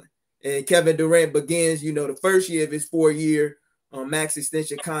Brooklyn. And Kevin Durant begins, the first year of his 4-year max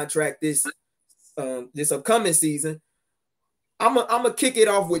extension contract this upcoming season. I'm gonna kick it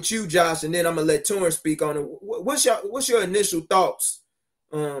off with you, Josh, and then I'm gonna let Torrence speak on it. What's your initial thoughts?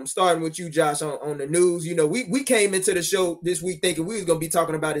 Starting with you, Josh, on the news. We came into the show this week thinking we was gonna be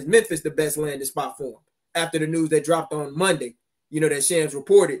talking about is Memphis the best landing spot for him after the news that dropped on Monday. That Shams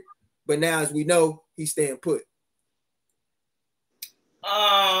reported, but now as we know, he's staying put.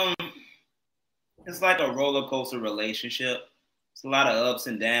 It's like a roller coaster relationship. It's a lot of ups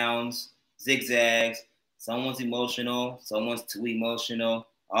and downs, zigzags. Someone's emotional, someone's too emotional.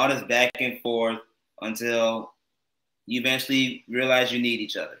 All this back and forth until you eventually realize you need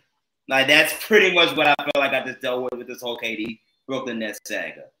each other. Like, that's pretty much what I felt like I just dealt with this whole KD Brooklyn Nets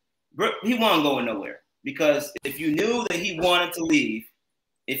saga. He wasn't going nowhere, because if you knew that he wanted to leave,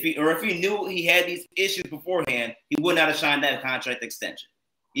 if he knew he had these issues beforehand, he would not have signed that contract extension.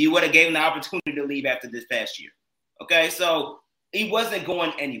 He would have given him the opportunity to leave after this past year. Okay, so he wasn't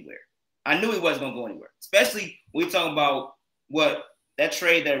going anywhere. I knew he wasn't going to go anywhere, especially when we're talking about what that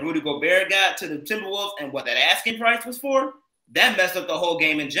trade that Rudy Gobert got to the Timberwolves and what that asking price was for. That messed up the whole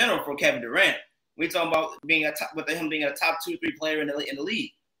game in general for Kevin Durant. We're talking about him being a top 2-3 player in the league.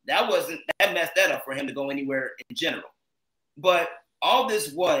 That messed that up for him to go anywhere in general. But all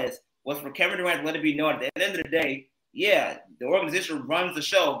this was for Kevin Durant to let it be known at the end of the day, yeah, the organization runs the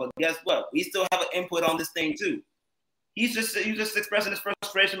show, but guess what? We still have an input on this thing too. He's just expressing his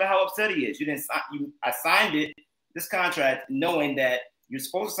frustration about how upset he is. I signed this contract knowing that you're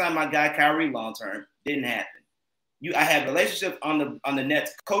supposed to sign my guy Kyrie long term. Didn't happen. I had relationships on the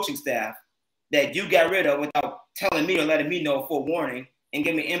Nets coaching staff that you got rid of without telling me or letting me know full warning and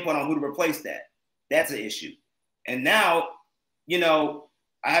give me input on who to replace that. That's an issue. And now,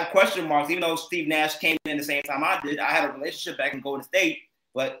 I have question marks, even though Steve Nash came in the same time I did. I had a relationship back in Golden State,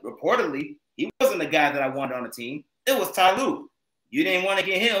 but reportedly, he wasn't the guy that I wanted on the team. It was Ty Lue. You didn't want to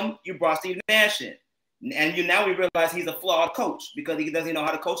get him. You brought Steve Nash in. And now we realize he's a flawed coach because he doesn't know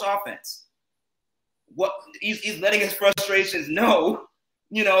how to coach offense. He's letting his frustrations know,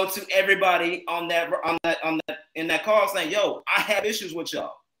 to everybody in that call, saying, yo, I have issues with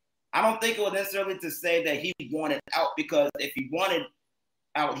y'all. I don't think it was necessarily to say that he wanted out, because if he wanted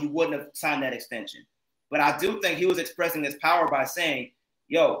out, he wouldn't have signed that extension. But I do think he was expressing his power by saying,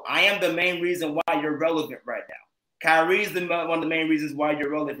 yo, I am the main reason why you're relevant right now. Kyrie's one of the main reasons why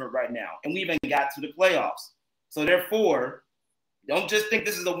you're relevant right now. And we even got to the playoffs. So therefore, don't just think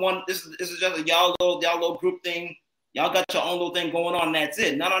this is just a y'all little group thing. Y'all got your own little thing going on, and that's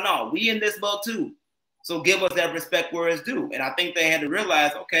it. No. We in this boat too. So give us that respect where it's due. And I think they had to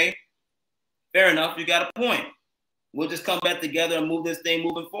realize, okay, fair enough, you got a point. We'll just come back together and move this thing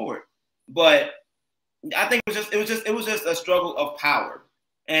moving forward. But I think it was just a struggle of power.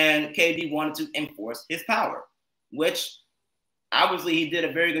 And KD wanted to enforce his power, which obviously he did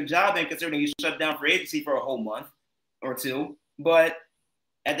a very good job in, considering he shut down free agency for a whole month or two. But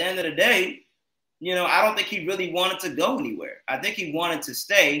at the end of the day, I don't think he really wanted to go anywhere. I think he wanted to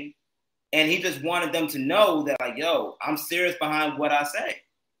stay, and he just wanted them to know that, like, yo, I'm serious behind what I say.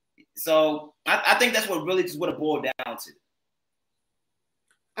 So I think that's what it boiled down to.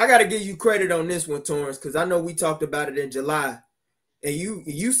 I got to give you credit on this one, Torrence, because I know we talked about it in July, and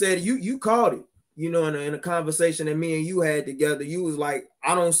you said you called it. In a conversation that me and you had together, you was like,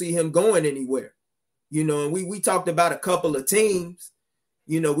 I don't see him going anywhere. And we talked about a couple of teams.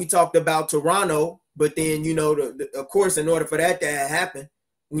 We talked about Toronto, but then, of course, in order for that to happen,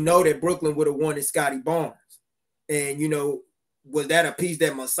 we know that Brooklyn would have wanted Scotty Barnes. And, was that a piece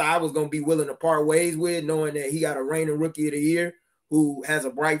that Masai was going to be willing to part ways with, knowing that he got a reigning rookie of the year who has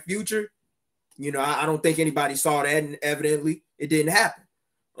a bright future? I don't think anybody saw that, and evidently it didn't happen.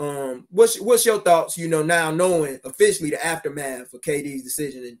 What's your thoughts, now knowing officially the aftermath of KD's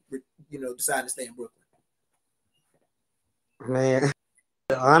decision and, deciding to stay in Brooklyn? Man,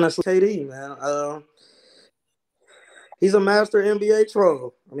 honestly, KD, man. He's a master NBA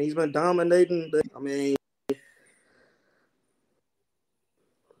troll. I mean, he's been dominating.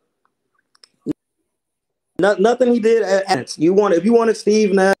 Nothing he did. If you wanted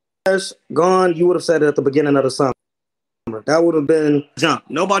Steve Nash gone, you would have said it at the beginning of the summer. That would have been jump.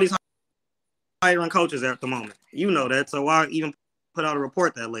 Nobody's hiring coaches at the moment. You know that. So why even put out a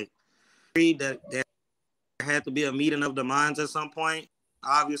report that late? That there had to be a meeting of the minds at some point.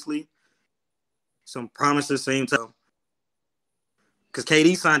 Obviously, some promises seem to. Because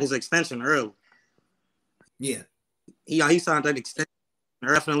KD signed his extension early. Yeah. He signed that extension. I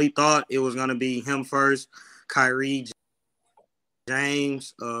definitely thought it was going to be him first, Kyrie,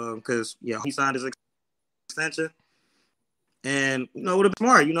 James, because, he signed his extension. And, it would have been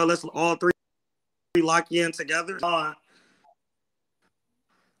smart. Let's all three lock you in together.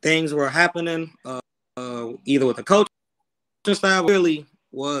 Things were happening either with the coaching staff. Really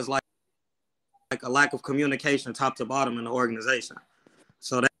was like a lack of communication top to bottom in the organization.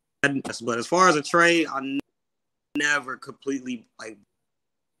 So but as far as a trade, I never completely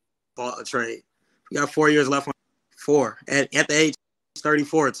bought a trade. We got 4 years left on 4 at the age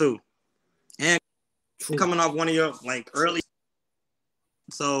 34 too, and coming off one of your early.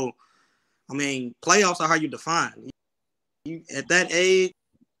 So, I mean, playoffs are how you define. You at that age,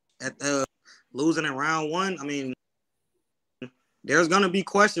 at losing in round 1. I mean, there's gonna be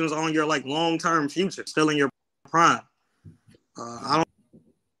questions on your long-term future, still in your prime. I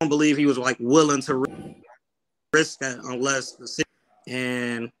don't believe he was willing to risk that unless the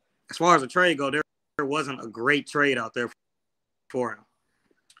and as far as the trade go, there wasn't a great trade out there for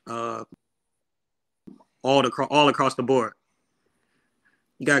him. All across the board.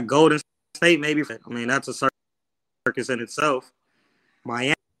 You got Golden State, maybe. I mean, that's a circus in itself.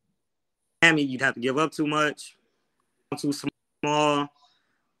 Miami, you'd have to give up too much, too small.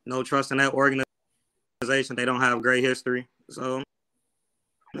 No trust in that organization. They don't have great history. So,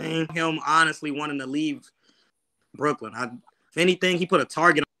 I mean, him honestly wanting to leave Brooklyn. If anything, he put a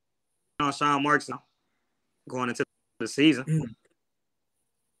target on Sean Marks going into the season.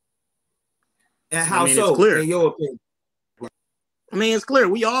 And how so? It's clear. In your opinion? I mean, it's clear.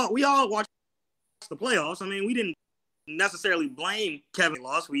 We all watched the playoffs. I mean, we didn't necessarily blame Kevin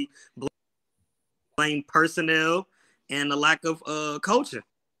loss. We blame personnel and the lack of coaching.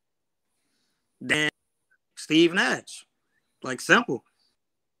 Then Steve Nash, simple.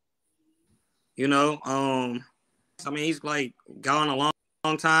 I mean, he's gone a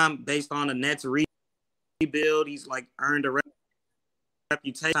long time based on the Nets rebuild. He's earned a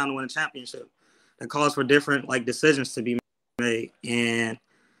reputation to win a championship. That calls for different decisions to be made, and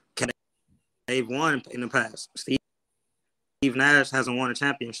they've won in the past. Steve Nash hasn't won a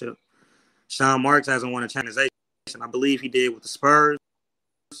championship. Sean Marks hasn't won a championship. I believe he did with the Spurs,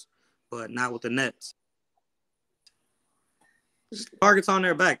 but not with the Nets. Just targets on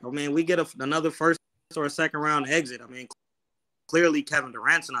their back. I mean, we get another first or a second round exit. I mean, clearly Kevin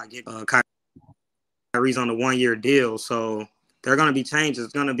Durant's not getting Kyrie's on a 1-year deal, so there are going to be changes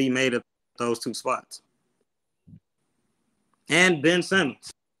going to be made at those 2 spots. And Ben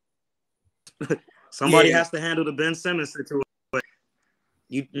Simmons. Somebody has to handle the Ben Simmons situation.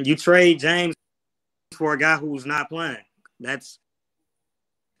 You trade James for a guy who's not playing. That's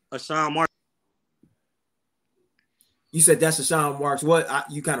a Sean Marks. You said that's a Sean Marks. What?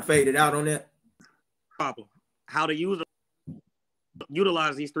 You kind of faded out on that? Problem. How to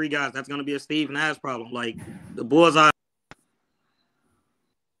utilize these 3 guys. That's going to be a Steve Nash problem. The bullseye.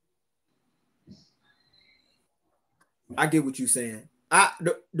 I get what you're saying.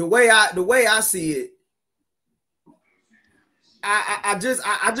 The way I see it, I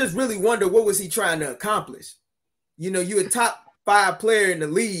just really wonder what was he trying to accomplish. You're a top 5 player in the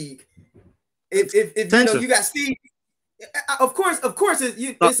league. If you got Steve, of course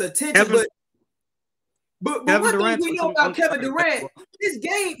it's attention, but one thing we know about Kevin Durant, his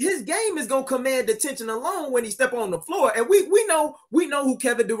game is gonna command attention alone when he step on the floor, and we know who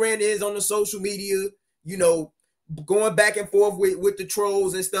Kevin Durant is on the social media. Going back and forth with the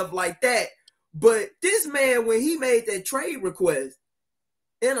trolls and stuff like that. But this man, when he made that trade request,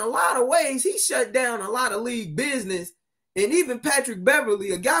 in a lot of ways, he shut down a lot of league business. And even Patrick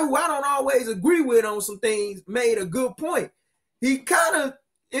Beverly, a guy who I don't always agree with on some things, made a good point. He kind of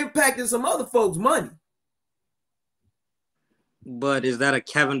impacted some other folks' money. But is that a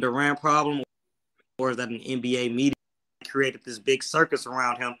Kevin Durant problem, or is that an NBA media created this big circus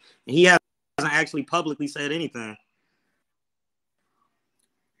around him? And he hasn't actually publicly said anything.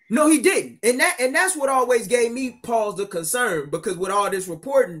 No, he didn't. And that's what always gave me pause of concern, because with all this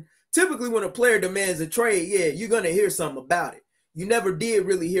reporting, typically when a player demands a trade, you're going to hear something about it. you never did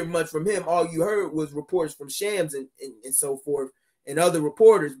really hear much from him. All you heard was reports from Shams and so forth and other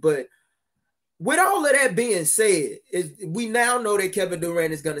reporters. But with all of that being said, we now know that Kevin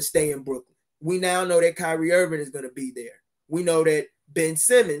Durant is going to stay in Brooklyn. We now know that Kyrie Irving is going to be there. We know that Ben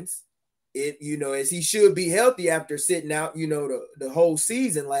Simmons, as he should be healthy after sitting out, the whole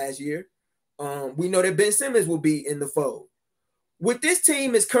season last year. We know that Ben Simmons will be in the fold. With this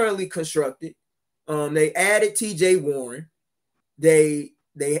team is currently constructed, they added T.J. Warren. They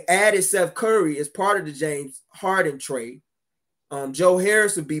added Seth Curry as part of the James Harden trade. Joe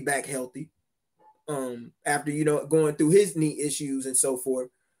Harris will be back healthy after, going through his knee issues and so forth.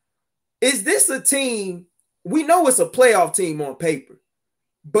 Is this a team? We know it's a playoff team on paper,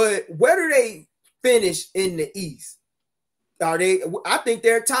 but where do they finish in the East? I think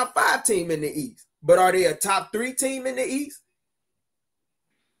they're a top 5 team in the East, but are they a top 3 team in the East?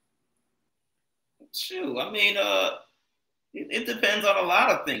 Shoot, I mean, it depends on a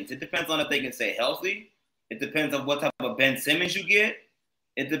lot of things. It depends on if they can stay healthy. It depends on what type of Ben Simmons you get.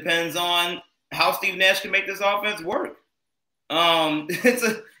 It depends on how Steve Nash can make this offense work.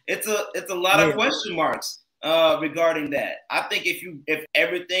 It's a lot of question marks regarding that. I think if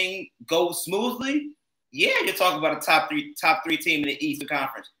everything goes smoothly, you're talking about a top three team in the Eastern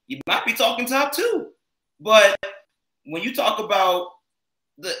Conference. You might be talking top 2, but when you talk about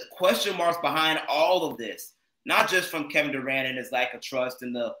the question marks behind all of this, not just from Kevin Durant and his lack of trust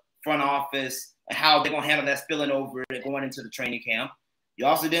in the front office and how they're gonna handle that spilling over and going into the training camp. You're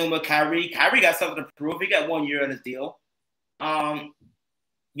also dealing with Kyrie. Kyrie got something to prove. He got 1 year on his deal.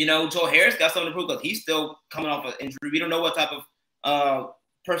 Joe Harris got something to prove because he's still coming off an injury. We don't know what type of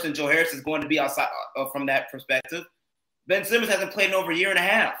person Joe Harris is going to be outside from that perspective. Ben Simmons hasn't played in over a year and a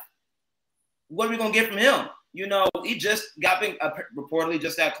half. What are we going to get from him? He just reportedly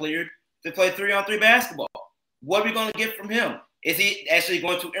just got cleared to play 3-on-3 basketball. What are we going to get from him? Is he actually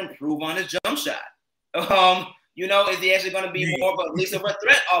going to improve on his jump shot? Is he actually going to be more of at least of a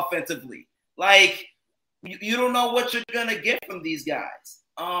threat offensively? Like, you don't know what you're going to get from these guys.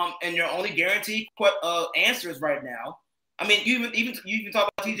 And your only guaranteed answers right now, I mean, you can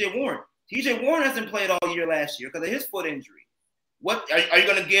talk about T.J. Warren. T.J. Warren hasn't played all year last year because of his foot injury. What are you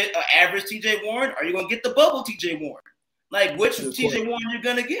going to get? An average T.J. Warren? Are you going to get the bubble T.J. Warren? Like, which T.J. Warren you're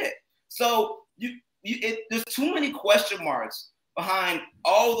going to get? So there's too many question marks behind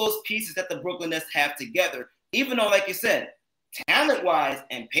all those pieces that the Brooklyn Nets have together. Even though, like you said, talent-wise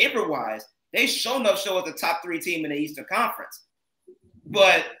and paper-wise, they show us a top 3 team in the Eastern Conference.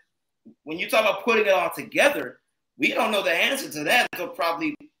 But when you talk about putting it all together, we don't know the answer to that until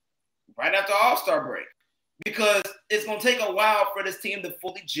probably right after All-Star break. Because it's going to take a while for this team to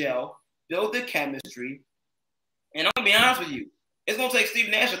fully gel, build the chemistry. And I'm going to be honest with you, it's going to take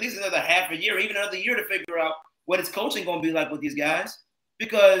Steve Nash at least another half a year, even another year to figure out what his coaching going to be like with these guys.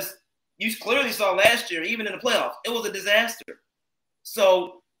 Because you clearly saw last year, even in the playoffs, it was a disaster.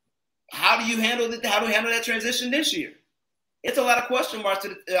 So how do you handle that transition this year? It's a lot of question marks.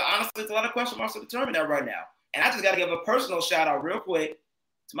 Honestly, it's a lot of question marks to determine that right now. And I just got to give a personal shout out real quick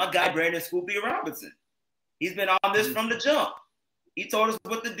to my guy, Brandon Scoopy Robinson. He's been on this from the jump. He told us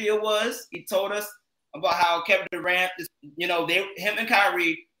what the deal was. He told us about how Kevin Durant is, him and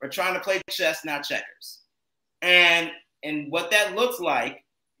Kyrie are trying to play chess, not checkers. And what that looks like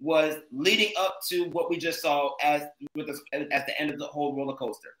was leading up to what we just saw at the end of the whole roller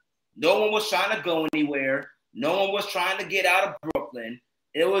coaster. No one was trying to go anywhere. No one was trying to get out of Brooklyn.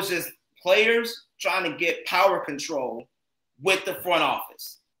 It was just players trying to get power control with the front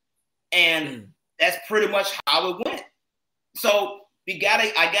office. And that's pretty much how it went. So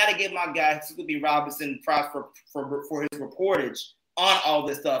I gotta give my guy Scoopy Robinson props for his reportage on all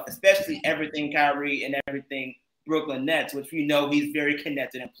this stuff, especially everything Kyrie and everything Brooklyn Nets, which we know he's very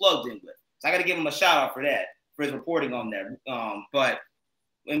connected and plugged in with. So I gotta give him a shout out for that, for his reporting on that. But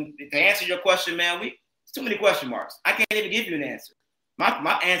to answer your question, man, it's too many question marks. I can't even give you an answer.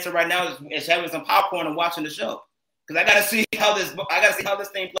 My answer right now is having some popcorn and watching the show because I gotta see how this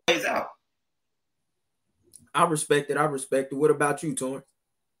thing plays out. I respect it. What about you, Torrance?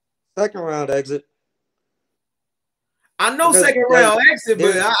 Second round exit. I know second round exit,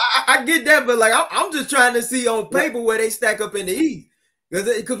 but I get that. But like, I'm just trying to see on paper where they stack up in the East,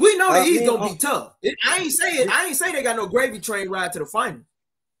 because we know the East gonna be tough. I ain't say they got no gravy train ride to the final.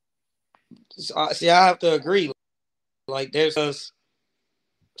 See, I have to agree. Like, there's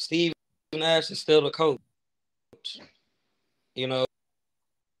Steve Nash is still the coach.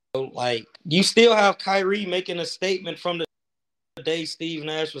 Like, you still have Kyrie making a statement from the day Steve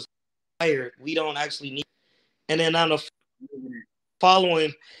Nash was hired. We don't actually need. And then on the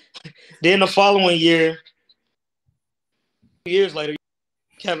following year, years later,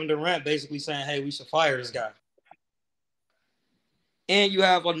 Kevin Durant basically saying, hey, we should fire this guy. And you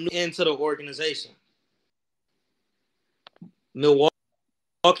have a new into the organization. Milwaukee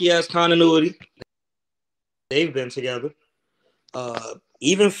has continuity. They've been together.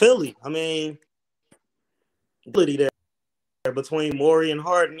 Even Philly. I mean, there between Morey and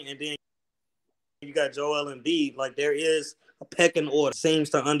Harden, and then you got Joel Embiid. Like, there is a pecking order. Seems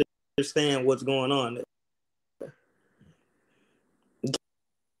to understand what's going on there.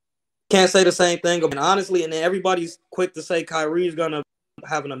 Can't say the same thing. And honestly, and then everybody's quick to say Kyrie's going to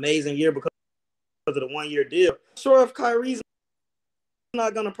have an amazing year because of the one-year deal. Sure, if Kyrie's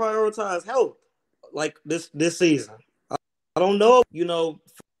not going to prioritize health like this season. I don't know,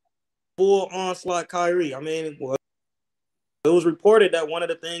 full onslaught Kyrie. I mean, it was reported that one of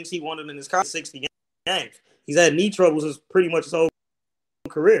the things he wanted in his 60 games. He's had knee troubles his pretty much his whole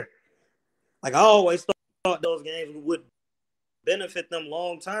career. Like, I always thought those games would benefit them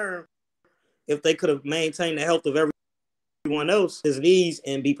long term if they could have maintained the health of everyone else, his knees,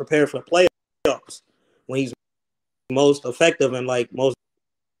 and be prepared for the playoffs when he's most effective and like most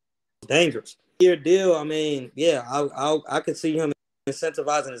dangerous. Year deal, I mean, yeah, I could see him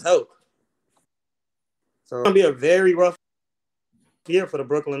incentivizing his health. So it's gonna be a very rough year for the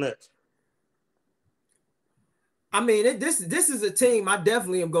Brooklyn Nets. I mean, this is a team I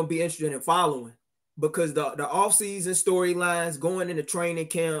definitely am going to be interested in following because the offseason storylines going into training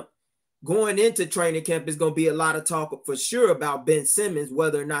camp is going to be a lot of talk for sure about Ben Simmons,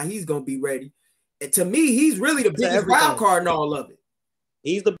 whether or not he's going to be ready. And to me, he's really the biggest wild card in all of it.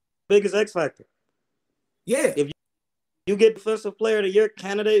 He's the biggest X factor. Yeah. If you get Defensive Player of the Year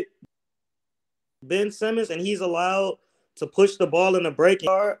candidate Ben Simmons and he's allowed to push the ball in the breaking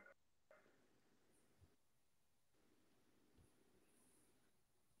yard,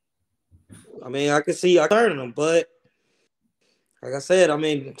 I mean, I can see turning him, but like I said, I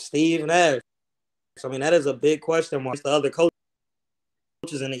mean, Steve Nash. I mean, that is a big question mark. The other coaches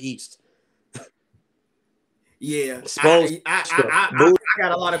in the East. Yeah, I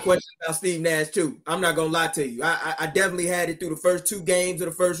got a lot of questions about Steve Nash too. I'm not gonna lie to you. I definitely had it through the first 2 games of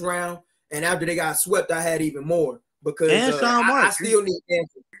the first round, and after they got swept, I had even more because I still need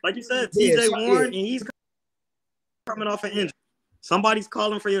answers. Like you said, TJ Warren, and he's coming off an injury. Somebody's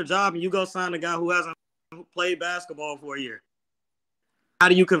calling for your job, and you go sign a guy who hasn't played basketball for a year. How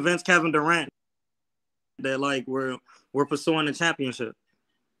do you convince Kevin Durant that like we're pursuing the championship?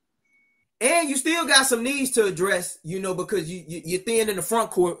 And you still got some needs to address, because you're thin in the front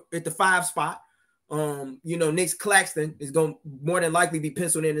court at the 5 spot. Nick Claxton is going to more than likely be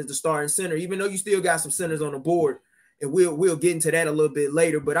penciled in as the starting center, even though you still got some centers on the board. And we'll get into that a little bit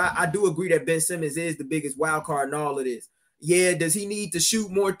later. But I do agree that Ben Simmons is the biggest wild card in all of this. Yeah, does he need to shoot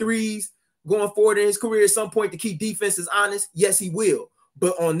more threes going forward in his career at some point to keep defenses honest? Yes, he will.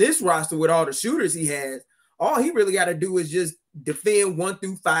 But on this roster with all the shooters he has, all he really got to do is just defend 1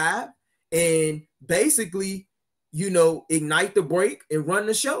 through 5 and basically, ignite the break and run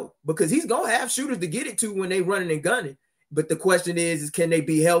the show because he's going to have shooters to get it to when they running and gunning. But the question is can they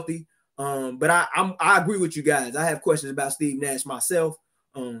be healthy? But I agree with you guys. I have questions about Steve Nash myself.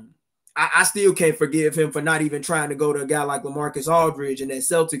 I still can't forgive him for not even trying to go to a guy like LaMarcus Aldridge in that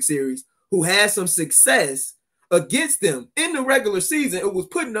Celtics series who had some success against them in the regular season. It was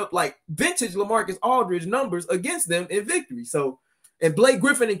putting up like vintage LaMarcus Aldridge numbers against them in victory. So, and Blake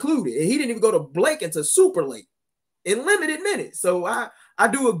Griffin included. And he didn't even go to Blake until super late in limited minutes. So I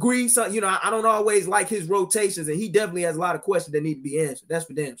do agree. So, I don't always like his rotations, and he definitely has a lot of questions that need to be answered. That's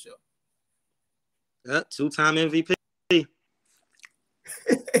for damn sure. Yeah, 2-time MVP.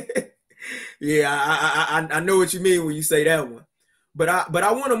 Yeah, I know what you mean when you say that one. But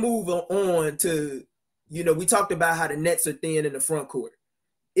I want to move on to, we talked about how the Nets are thin in the front court.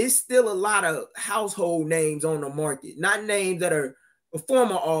 It's still a lot of household names on the market, not names that are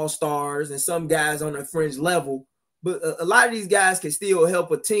former all-stars and some guys on a fringe level, but a lot of these guys can still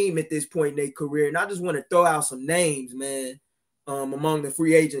help a team at this point in their career. And I just want to throw out some names, man, among the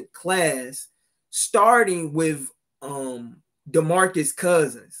free agent class, starting with DeMarcus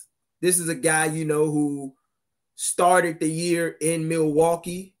Cousins. This is a guy, who started the year in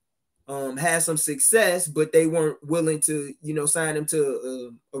Milwaukee, had some success, but they weren't willing to, sign him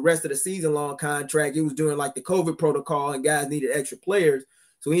to a rest of the season long contract. It was during like the COVID protocol and guys needed extra players.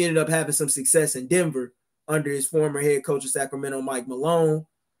 So he ended up having some success in Denver under his former head coach of Sacramento, Mike Malone.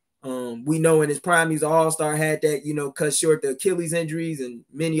 We know in his prime, he's an all-star, had that, cut short the Achilles injuries and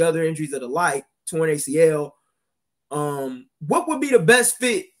many other injuries of the like, torn ACL. What would be the best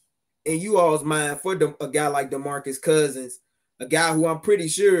fit in you all's mind for a guy like DeMarcus Cousins, a guy who I'm pretty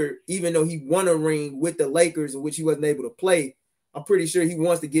sure, even though he won a ring with the Lakers in which he wasn't able to play, I'm pretty sure he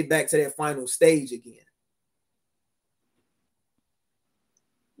wants to get back to that final stage again.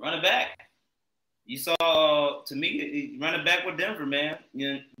 Running back. You saw, to me, running back with Denver, man.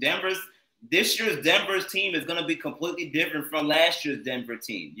 You know, this year's Denver's team is going to be completely different from last year's Denver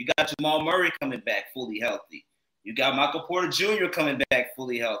team. You got Jamal Murray coming back fully healthy. You got Michael Porter Jr. coming back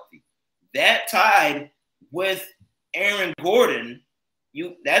fully healthy. That tied with Aaron Gordon,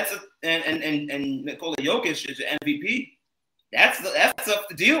 and Nikola Jokic is your MVP. That's tough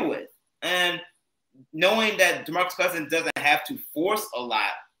to deal with. And knowing that DeMarcus Cousins doesn't have to force a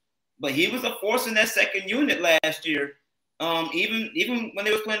lot, but he was a force in that second unit last year. Even when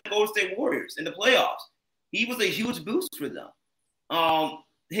they was playing the Golden State Warriors in the playoffs, he was a huge boost for them.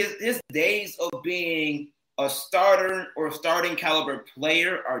 His days of being a starter or starting caliber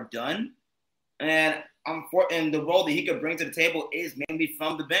player are done, and the role that he could bring to the table is mainly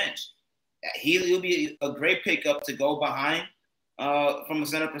from the bench. He'll be a great pickup to go behind from a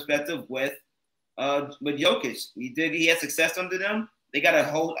center perspective with Jokic. He had success under them. They got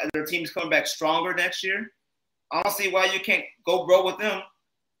their team's coming back stronger next year. I don't see why you can't go grow with them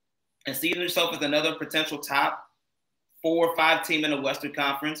and see yourself as another potential top 4 or 5 team in the Western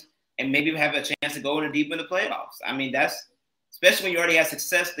Conference and maybe have a chance to go deep in the playoffs. I mean, that's especially when you already have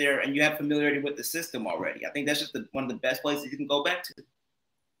success there and you have familiarity with the system already. I think that's just one of the best places you can go back to.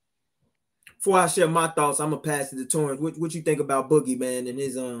 Before I share my thoughts, I'm gonna pass it to Torrance. What you think about Boogie, man, and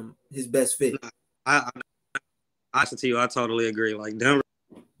his best fit? I to you, I totally agree. Like Denver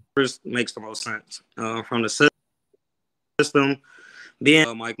makes the most sense from the system,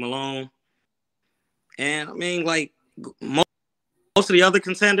 being Mike Malone, and I mean, like most of the other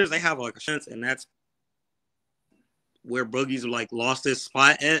contenders, they have like a chance, and that's where Boogie's like lost his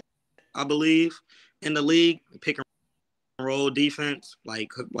spot at, I believe, in the league. Pick and roll defense,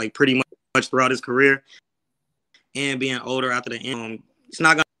 like pretty much throughout his career, and being older after the end, it's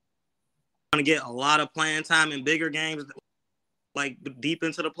not going to get a lot of playing time in bigger games, like deep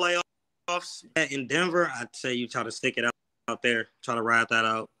into the playoffs. In Denver, I'd say you try to stick it out there, try to ride that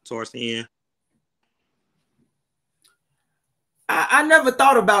out towards the end. I never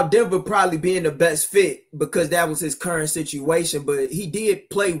thought about Denver probably being the best fit because that was his current situation, but he did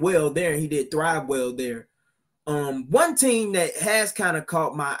play well there and he did thrive well there. One team that has kind of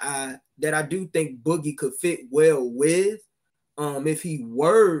caught my eye that I do think Boogie could fit well with, if he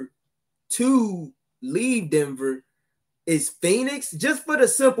were to leave Denver, is Phoenix, just for the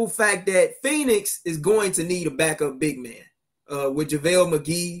simple fact that Phoenix is going to need a backup big man. With JaVale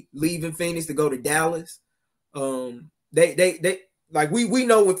McGee leaving Phoenix to go to Dallas, they like we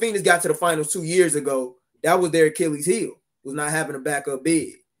know when Phoenix got to the finals 2 years ago, that was their Achilles heel, was not having a backup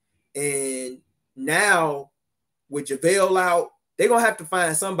big. And now with JaVale out, they're gonna have to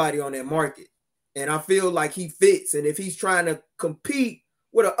find somebody on that market. And I feel like he fits. And if he's trying to compete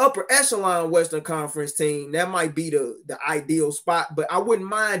with an upper echelon Western Conference team, that might be the ideal spot. But I wouldn't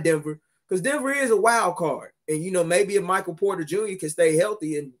mind Denver because Denver is a wild card. And, you know, maybe if Michael Porter Jr. can stay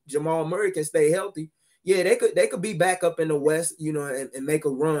healthy and Jamal Murray can stay healthy, yeah, they could be back up in the West, you know, and make a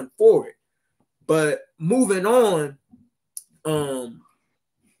run for it. But moving on to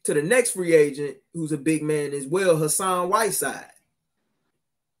the next free agent, who's a big man as well, Hassan Whiteside.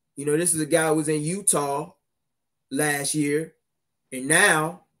 You know, this is a guy who was in Utah last year. And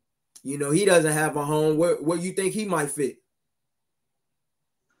now, you know, he doesn't have a home. Where you think he might fit?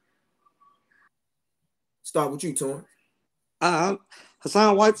 Start with you, Torrance.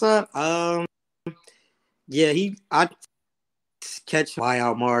 Hassan Whiteside. Yeah, I catch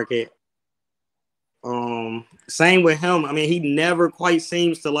buyout market. Same with him. I mean, he never quite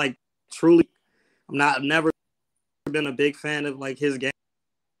seems to like truly. I've never been a big fan of like his game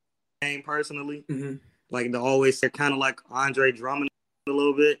personally. Mm-hmm. Like they're kind of like Andre Drummond a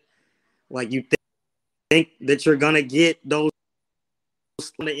little bit. Like you think that you're gonna get those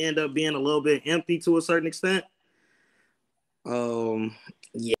gonna end up being a little bit empty to a certain extent.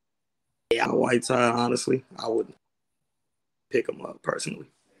 Yeah, Whiteside, honestly, I wouldn't pick him up personally.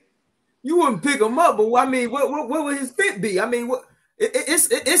 You wouldn't pick him up, but I mean, what would his fit be? I mean,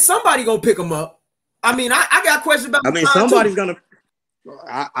 it's somebody gonna pick him up. I mean, I got questions about. I mean, somebody's gonna.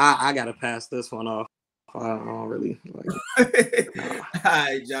 I gotta pass this one off. I don't really like. All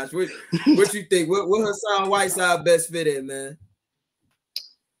right, Josh, what you think? What Hassan Whiteside best fit in, man?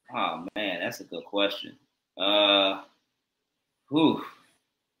 Oh man, that's a good question. So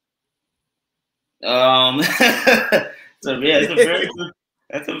yeah, it's a very good.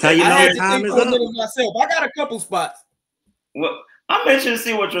 That's a. I had to think for a minute myself. I got a couple spots. Well, I'm interested to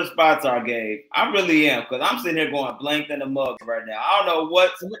see what your spots are, Gabe. I really am, because I'm sitting here going blank in the mug right now. I don't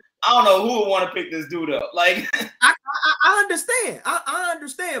know who would want to pick this dude up. Like, I understand. I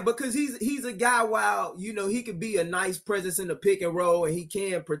understand because he's a guy. While he could be a nice presence in the pick and roll, and he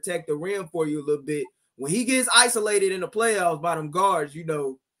can protect the rim for you a little bit. When he gets isolated in the playoffs by them guards,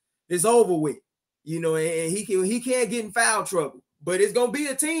 it's over with. And he can't get in foul trouble. But it's gonna be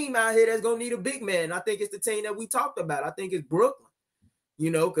a team out here that's gonna need a big man. I think it's the team that we talked about. I think it's Brooklyn.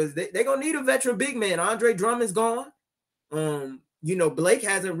 Because they're gonna need a veteran big man. Andre Drummond's gone. Blake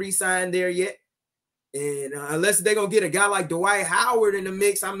hasn't re-signed there yet. And unless they're gonna get a guy like Dwight Howard in the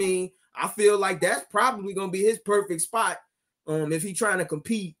mix, I feel like that's probably gonna be his perfect spot. If he's trying to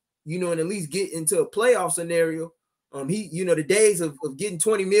compete, and at least get into a playoff scenario. The days of getting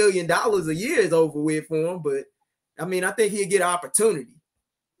 $20 million a year is over with for him. But I think he'll get an opportunity.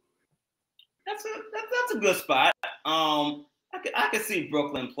 That's a good spot. I could see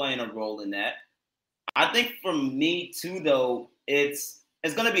Brooklyn playing a role in that. I think for me too, though, it's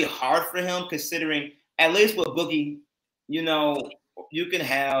going to be hard for him considering, at least with Boogie, you can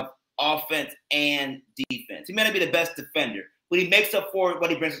have offense and defense. He may not be the best defender, but he makes up for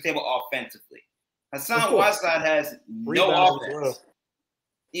what he brings to the table offensively. Hassan Whiteside has no offense.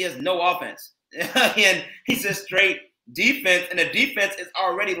 He has no offense. And he's a straight defense, and the defense is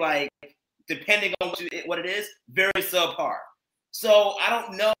already, like, depending on what it is, very subpar. So I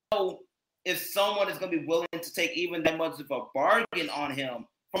don't know if someone is going to be willing to take even that much of a bargain on him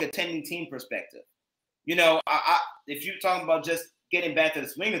from a contending team perspective. If you're talking about just getting back to the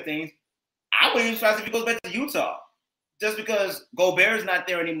swing of things, I wouldn't even surprised if he goes back to Utah. Just because Gobert is not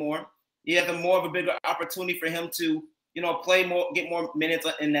there anymore, you have more of a bigger opportunity for him to, play more, get more minutes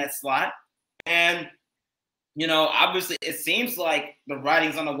in that slot. And, obviously it seems like the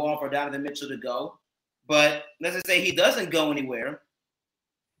writing's on the wall for Donovan Mitchell to go. But let's just say he doesn't go anywhere.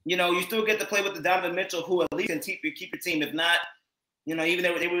 You still get to play with the Donovan Mitchell, who at least can keep your team. If not, even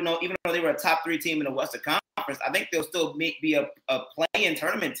though they were a top 3 team in the Western Conference, I think they'll still be a play-in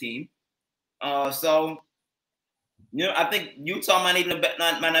tournament team. I think Utah might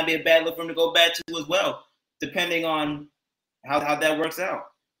not be a bad look for him to go back to as well, depending on how that works out.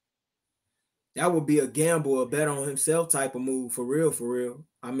 That would be a gamble, a bet on himself type of move for real.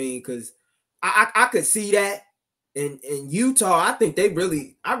 Because I could see that in Utah. I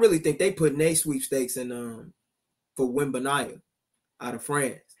really think they put in a sweepstakes in for Wembanyama out of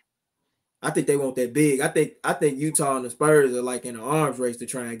France. I think they want that big. I think Utah and the Spurs are like in an arms race to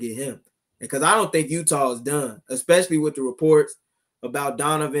try and get him. Because I don't think Utah is done, especially with the reports about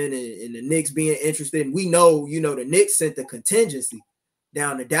Donovan and the Knicks being interested. And we know, the Knicks sent the contingency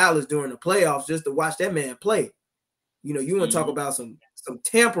down to Dallas during the playoffs just to watch that man play. You want to talk about some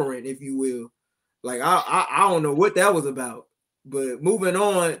tampering, if you will. Like, I don't know what that was about. But moving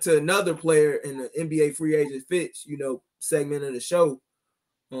on to another player in the NBA free agent fits, segment of the show,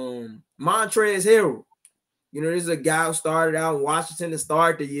 Montrezl Harrell. This is a guy who started out in Washington to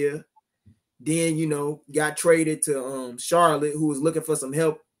start the year. Then, got traded to Charlotte, who was looking for some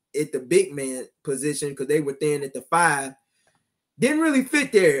help at the big man position because they were thin at the 5. Didn't really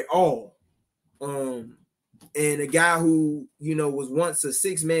fit there at all. And a guy who, was once a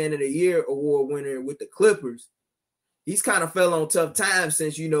 6 Man of the Year award winner with the Clippers, he's kind of fell on tough times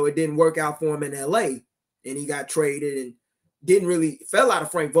since, it didn't work out for him in LA. And he got traded and fell out of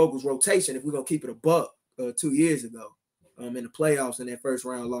Frank Vogel's rotation, if we're going to keep it a buck, 2 years ago in the playoffs in that first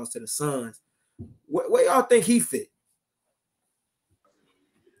round loss to the Suns. Where y'all think he fit?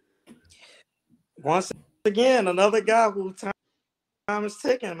 Once again, another guy who time is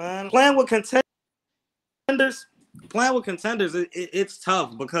ticking, man. Playing with contenders, it's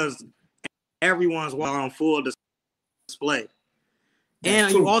tough because everyone's on full display.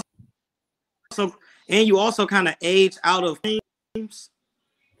 And you also kind of age out of teams,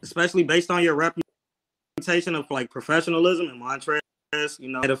 especially based on your reputation of like professionalism. And Montrezl,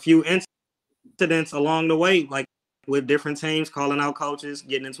 had a few incidents along the way, like with different teams calling out coaches,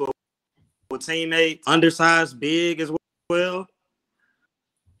 getting into a teammate, undersized, big as well.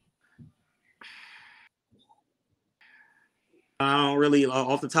 I don't really,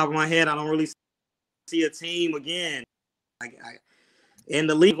 off the top of my head, I don't really see a team again. In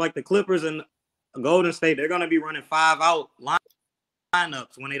the league, like the Clippers and Golden State, they're going to be running 5-out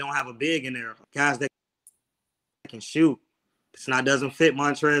lineups when they don't have a big in there. Guys that can shoot. It's doesn't fit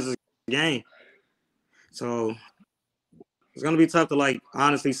Montrezl's game. So it's going to be tough to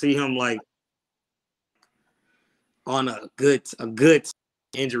honestly see him on a good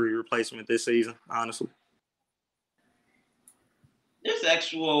injury replacement this season, honestly. There's an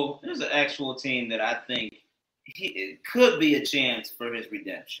actual team that I think it could be a chance for his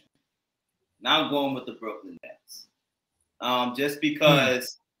redemption. Now I'm going with the Brooklyn Nets. Just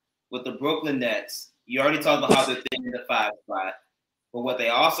because with the Brooklyn Nets, you already talked about how they're thin in the 5 spot, but what they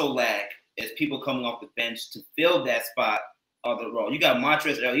also lack is people coming off the bench to fill that spot or the role. You got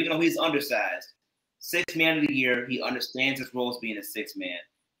Montrezl Harrell, even though he's undersized, 6th man of the year. He understands his role as being a 6th man.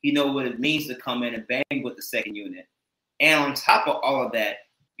 He knows what it means to come in and bang with the second unit. And on top of all of that,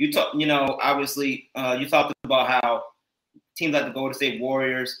 obviously, you talked about how teams like the Golden State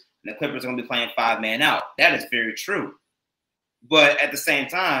Warriors and the Clippers are going to be playing 5-man out. That is very true. But at the same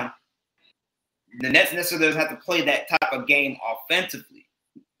time, the Nets necessarily doesn't have to play that type of game offensively.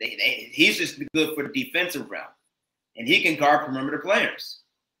 He's just good for the defensive realm. And he can guard perimeter players.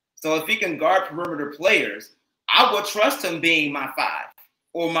 So if he can guard perimeter players, I would trust him being my 5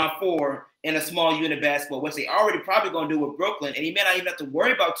 or my 4 in a small unit basketball, which they already probably going to do with Brooklyn. And he may not even have to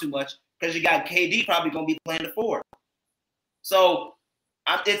worry about too much because you got KD probably going to be playing the 4. So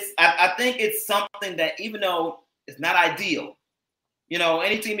I think it's something that even though it's not ideal,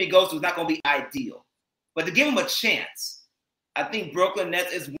 any team he goes to is not going to be ideal. But to give him a chance, I think Brooklyn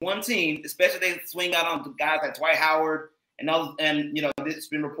Nets is one team, especially if they swing out on guys like Dwight Howard it's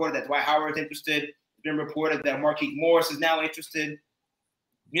been reported that Dwight Howard is interested. It's been reported that Markieff Morris is now interested.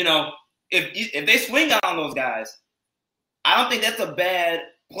 If they swing out on those guys, I don't think that's a bad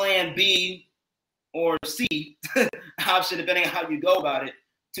plan B or C option, depending on how you go about it,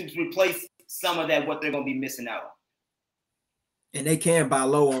 to replace some of that what they're going to be missing out on. And they can buy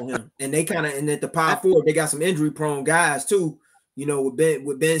low on him. And they and at the power forward, they got some injury prone guys too.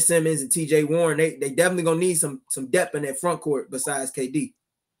 With Ben Simmons and TJ Warren, they definitely gonna need some depth in that front court besides KD.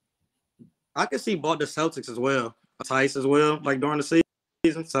 I can see both the Celtics as well, Tice as well, like during the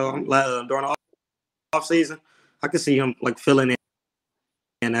season. So during the off season, I could see him like filling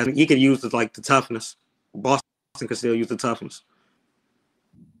in, and he could use the toughness. Boston could still use the toughness.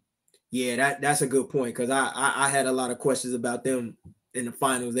 Yeah, that's a good point because I had a lot of questions about them in the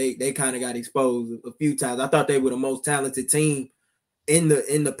finals. They kind of got exposed a few times. I thought they were the most talented team in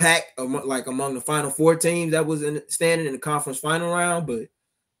the pack, like among the Final Four teams that was standing in the conference final round. But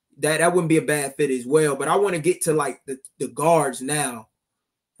that wouldn't be a bad fit as well. But I want to get to like the guards now.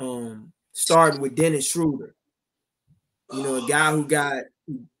 Starting with Dennis Schroeder, a guy who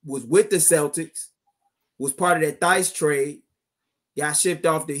was with the Celtics, was part of that Theis trade. Got shipped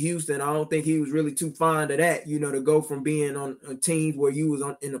off to Houston. I don't think he was really too fond of that, to go from being on teams where you was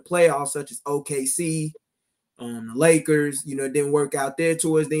in the playoffs, such as OKC, the Lakers, it didn't work out there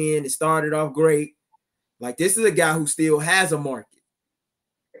towards the end. It started off great. Like, this is a guy who still has a market.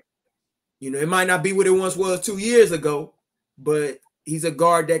 It might not be what it once was 2 years ago, but he's a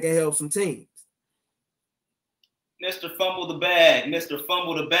guard that can help some teams. Mr. Fumble the Bag.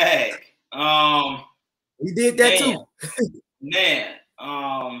 He did that too. Man,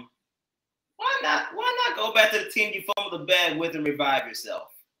 why not go back to the team you fumbled the bag with and revive yourself?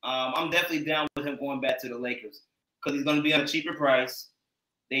 I'm definitely down with him going back to the Lakers because he's going to be on a cheaper price.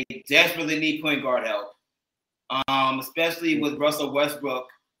 They desperately need point guard help, especially with Russell Westbrook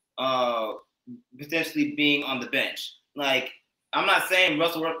potentially being on the bench. Like, I'm not saying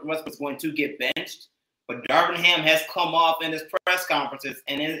Russell Westbrook's going to get benched, but Darvin Ham has come off in his press conferences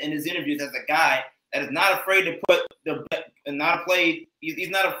and in his interviews as a guy that is not afraid to he's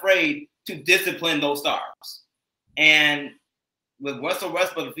not afraid to discipline those stars. And with Russell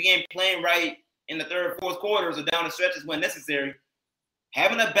Westbrook, if he ain't playing right in the third, fourth quarters or down the stretches when necessary,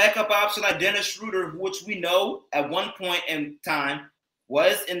 having a backup option like Dennis Schroeder, which we know at one point in time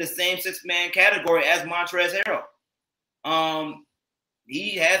was in the same 6-man category as Montrezl Harrell.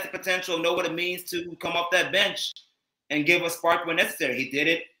 He has the potential to know what it means to come off that bench and give a spark when necessary. He did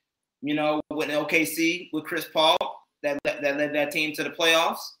it, with OKC, with Chris Paul, that led that team to the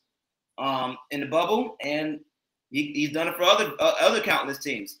playoffs in the bubble, and he's done it for other countless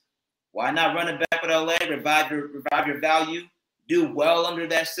teams. Why not run it back with LA, revive your value, do well under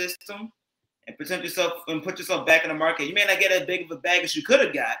that system, and put yourself back in the market? You may not get as big of a bag as you could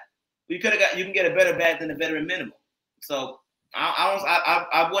have got, but you can get a better bag than the veteran minimum. So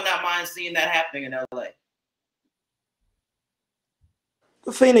I would not mind seeing that happening in LA.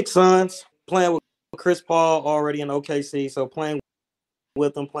 The Phoenix Suns playing with Chris Paul already in OKC, so playing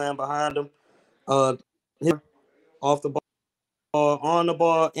with him, playing behind him, off the ball, on the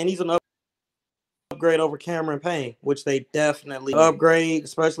ball, and he's an upgrade over Cameron Payne, which they definitely upgrade,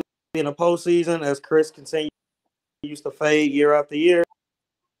 especially in the postseason as Chris continues to fade year after year.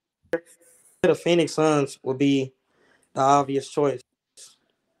 The Phoenix Suns would be the obvious choice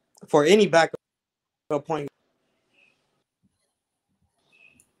for any backup point.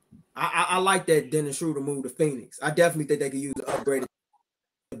 I like that Dennis Schroeder move to Phoenix. I definitely think they could use an upgraded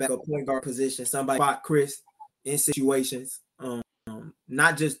backup point guard position. Somebody spot Chris in situations,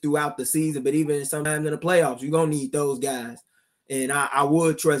 not just throughout the season, but even sometimes in the playoffs. You're gonna need those guys. And I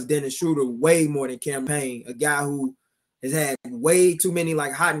would trust Dennis Schroeder way more than Cameron Payne, a guy who has had way too many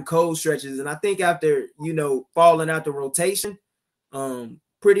like hot and cold stretches. And I think after, falling out the rotation,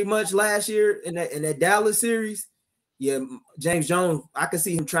 pretty much last year in that Dallas series, yeah, James Jones, I could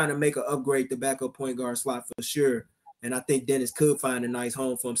see him trying to make an upgrade the backup point guard slot for sure. And I think Dennis could find a nice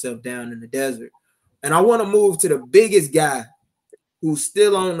home for himself down in the desert. And I want to move to the biggest guy who's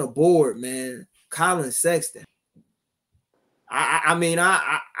still on the board, man, Collin Sexton. I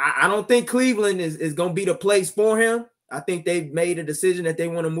don't think Cleveland is going to be the place for him. I think they've made a decision that they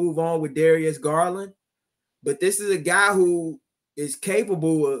want to move on with Darius Garland. But this is a guy who is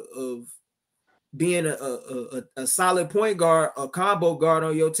capable of being a solid point guard, a combo guard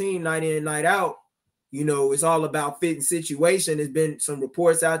on your team night in, night out. It's all about fit and situation. There's been some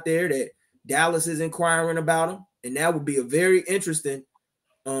reports out there that Dallas is inquiring about him, and that would be a very interesting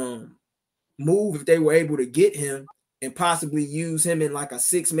move if they were able to get him and possibly use him in like a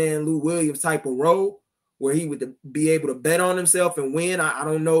six-man Lou Williams type of role where he would be able to bet on himself and win. I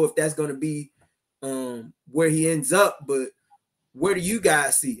don't know if that's going to be where he ends up, but where do you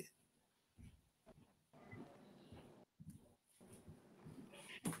guys see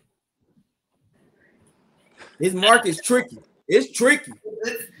it? His market's tricky. It's tricky.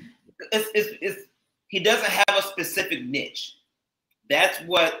 He doesn't have a specific niche. That's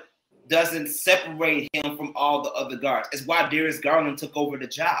what doesn't separate him from all the other guards. It's why Darius Garland took over the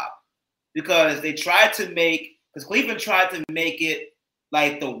job. Because Cleveland tried to make it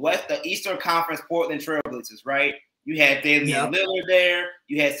like the Eastern Conference Portland Trailblazers, right? You had Damian Lillard there.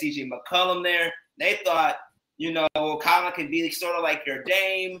 You had CJ McCollum there. They thought, Collin could be sort of like your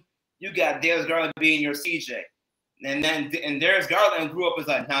Dame. You got Darius Garland being your CJ. And Darius Garland grew up as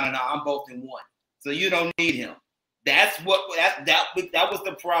like, no, I'm both in one. So you don't need him. That was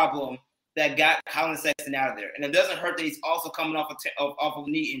the problem that got Collin Sexton out of there. And it doesn't hurt that he's also coming off of a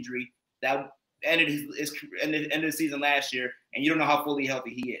knee injury that ended the season last year, and you don't know how fully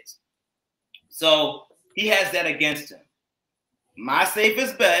healthy he is. So he has that against him. My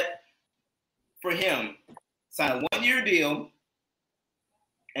safest bet for him, sign a 1-year deal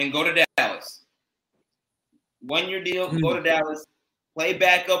and go to Dallas. 1-year deal, go to Dallas, play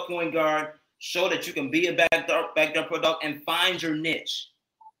backup point guard, show that you can be a backup product, and find your niche.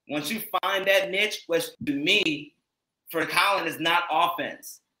 Once you find that niche, which to me, for Collin, is not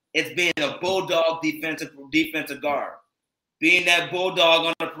offense. It's being a bulldog defensive guard. Being that bulldog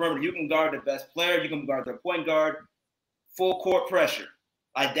on the perimeter. You can guard the best player. You can guard the point guard. Full court pressure.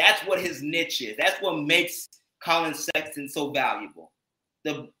 Like, that's what his niche is. That's what makes Collin Sexton so valuable.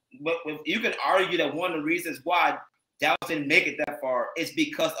 But you can argue that one of the reasons why Dallas didn't make it that far is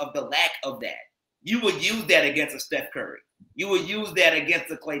because of the lack of that. You would use that against a Steph Curry. You would use that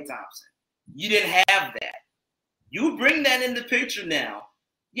against a Klay Thompson. You didn't have that. You bring that in the picture now.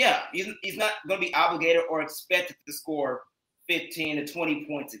 Yeah, he's not going to be obligated or expected to score 15 to 20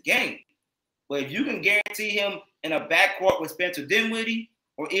 points a game. But if you can guarantee him in a backcourt with Spencer Dinwiddie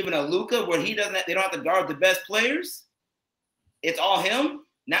or even a Luka where they don't have to guard the best players, it's all him.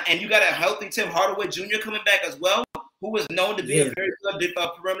 Now, and you got a healthy Tim Hardaway Jr. coming back as well, who is known to be a very good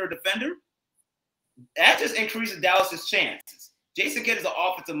perimeter defender. That just increases Dallas's chances. Jason Kidd is an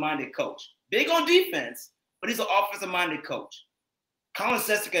offensive-minded coach. Big on defense, but he's an offensive-minded coach. Collin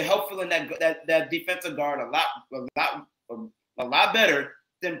Sexton can help fill in that defensive guard a lot better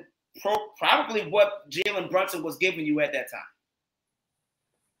than probably what Jalen Brunson was giving you at that time.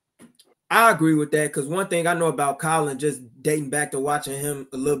 I agree with that because one thing I know about Collin, just dating back to watching him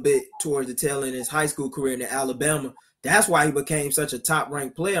a little bit towards the tail end of his high school career in Alabama, that's why he became such a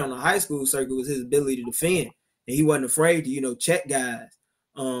top-ranked player on the high school circuit was his ability to defend. And he wasn't afraid to, check guys.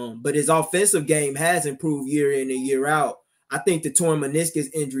 But his offensive game has improved year in and year out. I think the torn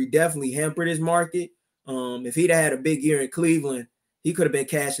meniscus injury definitely hampered his market. If he'd had a big year in Cleveland, he could have been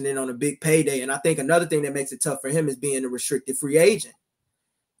cashing in on a big payday. And I think another thing that makes it tough for him is being a restricted free agent.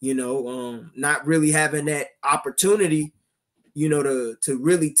 Not really having that opportunity, to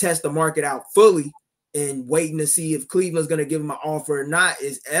really test the market out fully and waiting to see if Cleveland's going to give him an offer or not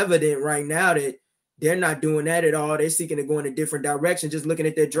is evident right now that they're not doing that at all. They're seeking to go in a different direction, just looking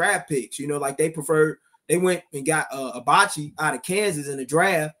at their draft picks. Like they went and got Abachi out of Kansas in the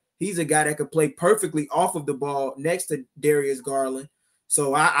draft. He's a guy that could play perfectly off of the ball next to Darius Garland.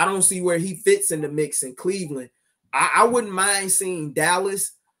 So I don't see where he fits in the mix in Cleveland. I wouldn't mind seeing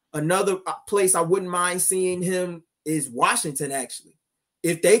Dallas. Another place I wouldn't mind seeing him is Washington, actually.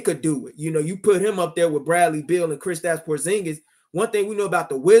 if they could do it. You know, you put him up there with Bradley Beal and Kristaps Porzingis. One thing we know about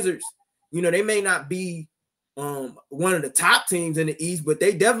the Wizards, you know, they may not be one of the top teams in the East, but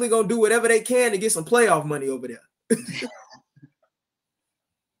they definitely gonna do whatever they can to get some playoff money over there.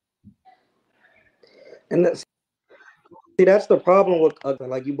 And that's the problem with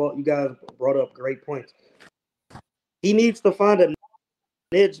like you guys brought up great points. He needs to find a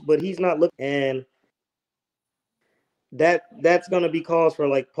niche, but he's not looking, and that's gonna be cause for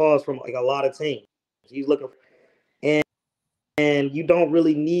like pause from like a lot of teams. He's looking for, and you don't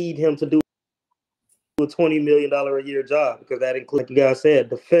really need him to do a $20 million a year job, because that includes, like you guys said,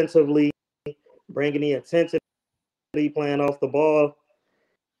 defensively, bringing the intensity, playing off the ball.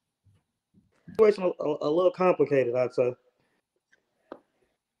 Situation a little complicated, I'd say.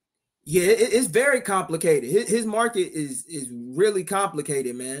 Yeah, it's very complicated. His market is really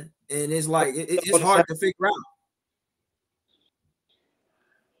complicated, man, and it's like it's hard to figure out.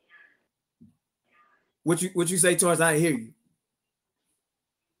 What you say, Torrance? I didn't hear you.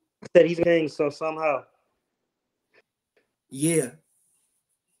 I said he's getting so somehow. Yeah,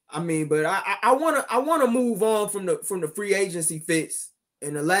 I mean, but I wanna move on from the free agency fits.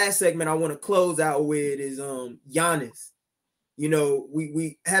 And the last segment I want to close out with is Giannis. You know,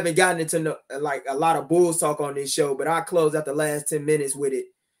 we haven't gotten into like a lot of Bulls talk on this show, but I closed out the last 10 minutes with it.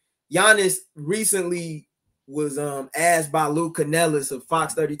 Giannis recently was asked by Lou Canellis of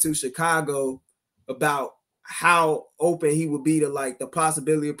Fox 32 Chicago about how open he would be to like the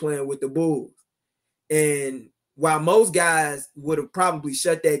possibility of playing with the Bulls. And while most guys would have probably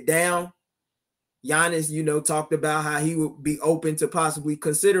shut that down, Giannis, you know, talked about how he would be open to possibly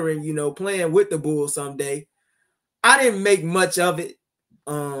considering, you know, playing with the Bulls someday. I didn't make much of it.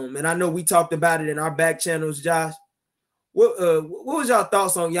 And I know we talked about it in our back channels, Josh. What was y'all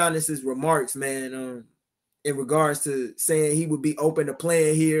thoughts on Giannis's remarks, man, in regards to saying he would be open to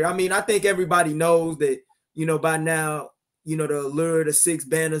playing here? I mean, I think everybody knows that, you know, by now, you know, the allure of the 6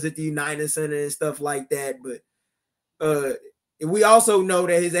 banners at the United Center and stuff like that. But we also know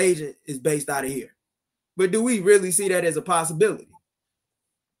that his agent is based out of here. But do we really see that as a possibility?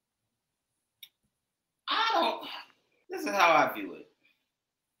 This is how I view it.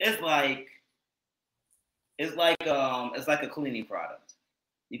 It's like a cleaning product.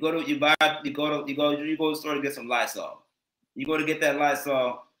 You go to the store to get some Lysol. You go to get that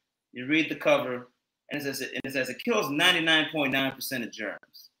Lysol, you read the cover, and it says it kills 99.9% of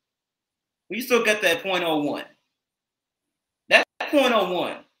germs. But you still get that 0.01. That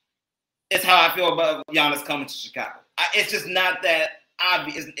 0.01 is how I feel about Giannis coming to Chicago. It's just not that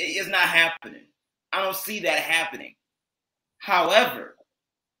obvious. It's not happening. I don't see that happening. However,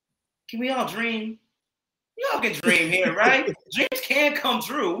 can we all dream? We all can dream here, right? Dreams can come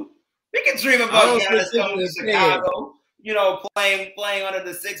true. We can dream about Giannis coming to Chicago, you know, playing under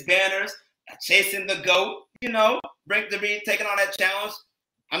the 6 banners, chasing the GOAT, you know, taking on that challenge.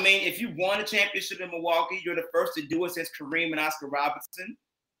 I mean, if you won a championship in Milwaukee, you're the first to do it since Kareem and Oscar Robertson.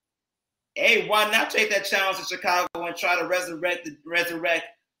 Hey, why not take that challenge in Chicago and try to resurrect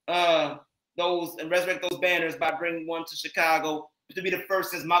those banners by bringing one to Chicago to be the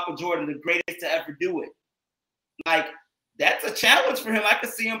first since Michael Jordan, the greatest to ever do it? Like, that's a challenge for him. I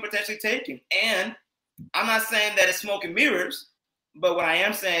could see him potentially taking. And I'm not saying that it's smoke and mirrors, but what I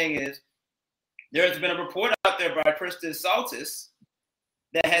am saying is there's been a report out there by Kristen Saltis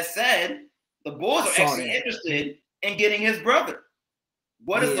that has said the Bulls are actually interested in getting his brother.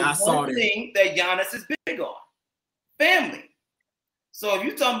 What is the one thing that Giannis is big on? Family. So if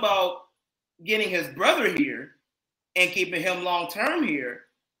you're talking about getting his brother here and keeping him long-term here,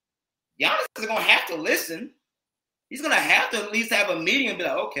 Giannis is going to have to listen. He's going to have to at least have a meeting and be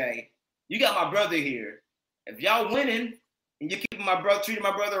like, okay, you got my brother here. If y'all winning and you're keeping treating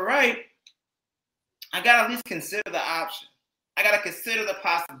my brother right, I got to at least consider the option. I got to consider the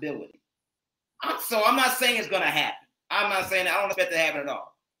possibility. So I'm not saying it's going to happen. I'm not saying that. I don't expect it to happen at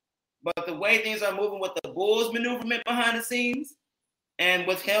all. But the way things are moving with the Bulls' maneuverment behind the scenes, and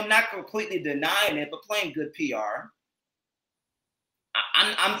with him not completely denying it, but playing good PR,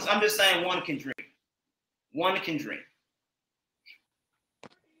 I'm just saying one can dream. One can dream.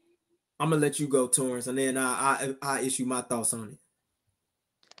 I'm gonna let you go, Torrance, and then I issue my thoughts on it.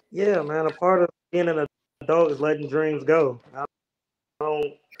 Yeah, man. A part of being an adult is letting dreams go. I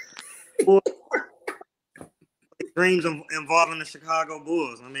don't dreams involving the Chicago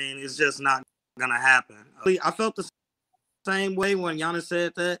Bulls. I mean, it's just not gonna happen. I felt the same way when Giannis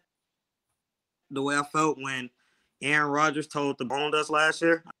said that. The way I felt when Aaron Rodgers told the Bone Dust last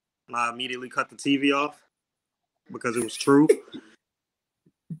year, and I immediately cut the TV off because it was true.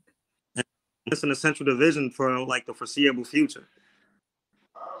 And it's in the Central Division for like the foreseeable future.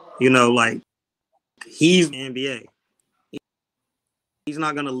 Like he's in the NBA. He's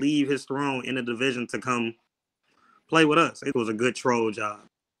not gonna leave his throne in the division to come play with us. It was a good troll job.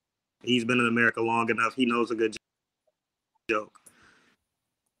 He's been in America long enough. He knows a good joke.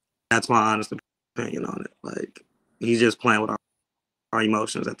 That's my honest opinion on it. Like he's just playing with our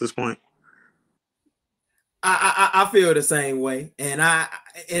emotions at this point. I feel the same way, and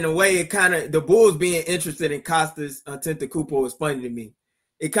in a way, it kind of the Bulls being interested in Kostas Antetokounmpo is funny to me.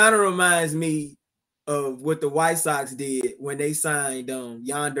 It kind of reminds me of what the White Sox did when they signed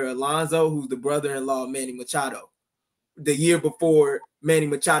Yonder Alonso, who's the brother-in-law of Manny Machado, the year before Manny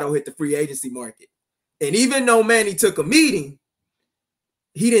Machado hit the free agency market. And even though Manny took a meeting,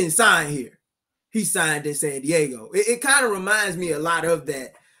 he didn't sign here. He signed in San Diego. It kind of reminds me a lot of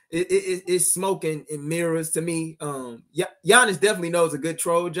that. It's smoking and mirrors to me. Giannis definitely knows a good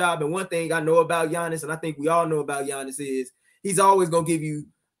troll job. And one thing I know about Giannis, and I think we all know about Giannis, is he's always going to give you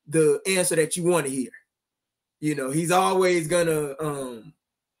the answer that you want to hear. He's always going to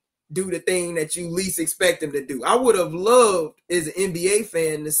do the thing that you least expect him to do. I would have loved, as an NBA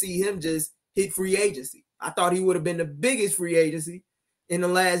fan, to see him just hit free agency. I thought he would have been the biggest free agency in the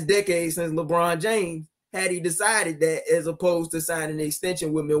last decade since LeBron James, had he decided that, as opposed to signing an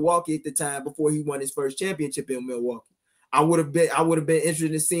extension with Milwaukee at the time before he won his first championship in Milwaukee. I would have been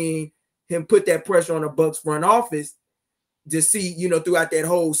interested in seeing him put that pressure on the Bucks front office to see, throughout that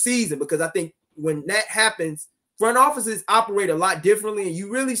whole season, because I think when that happens, front offices operate a lot differently, and you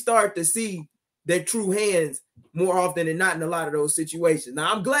really start to see their true hands more often than not in a lot of those situations.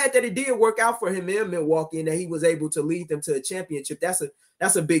 Now, I'm glad that it did work out for him in Milwaukee and that he was able to lead them to a championship.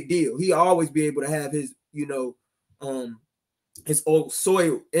 That's a big deal. He'll always be able to have his, his old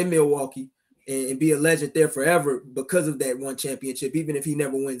soil in Milwaukee and be a legend there forever because of that one championship, even if he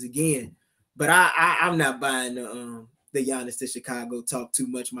never wins again. But I'm not buying the Giannis to Chicago talk too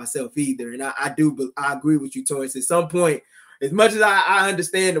much myself either. And I agree with you, Torrance. At some point, as much as I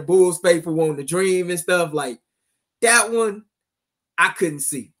understand the Bulls faithful wanting to dream and stuff, like that one, I couldn't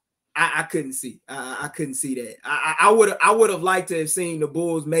see. I couldn't see. I couldn't see that. I would have liked to have seen the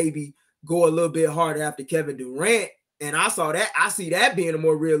Bulls maybe go a little bit harder after Kevin Durant, and I see that being a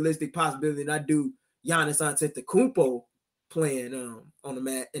more realistic possibility than I do Giannis Antetokounmpo playing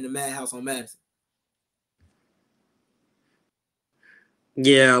in the Madhouse on Madison.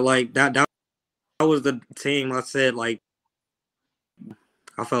 Yeah, like that was the team I said, like,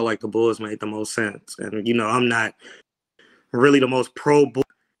 I felt like the Bulls made the most sense. And, I'm not really the most pro Bull.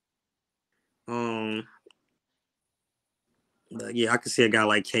 But yeah, I could see a guy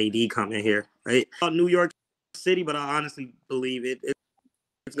like KD coming here. Right? New York City, but I honestly believe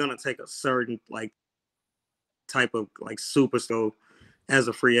it's going to take a certain, like, type of, like, superstar as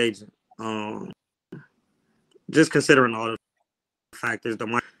a free agent. Just considering all the factors,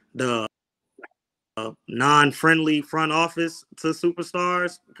 the non-friendly front office to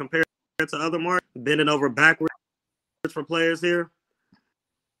superstars compared to other markets, bending over backwards for players here.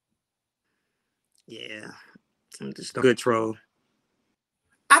 Yeah, just a good troll.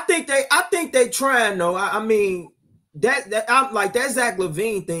 I think they trying though. I mean that I'm like that Zach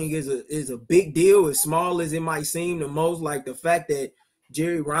LaVine thing is a big deal, as small as it might seem to most. Like the fact that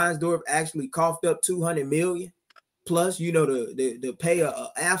Jerry Reinsdorf actually coughed up $200 million plus, the pay a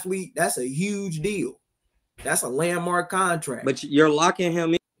athlete, that's a huge deal. That's a landmark contract. But you're locking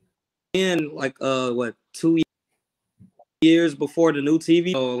him in like 2 years before the new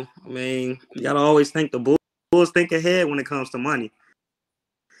TV. So I mean, you gotta always think the Bulls think ahead when it comes to money.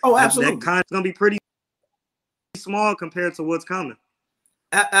 Oh, absolutely. That contract's gonna be pretty small compared to what's coming.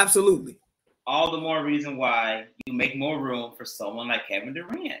 Absolutely. All the more reason why you make more room for someone like Kevin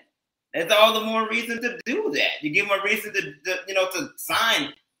Durant. That's all the more reason to do that. You give him a reason to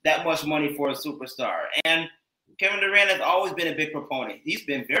sign that much money for a superstar. And Kevin Durant has always been a big proponent. He's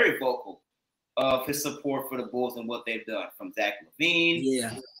been very vocal of his support for the Bulls and what they've done, from Zach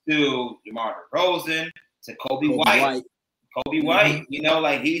LaVine to DeMar DeRozan to Kobe White. Kobe White,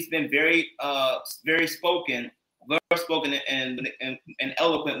 like he's been very spoken and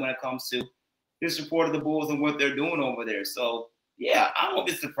eloquent when it comes to his support of the Bulls and what they're doing over there. So yeah, I won't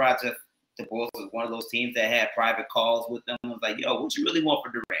be surprised if the Bulls was one of those teams that had private calls with them and was like, yo, what you really want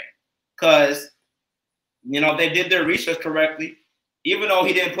for Durant? Because, they did their research correctly. Even though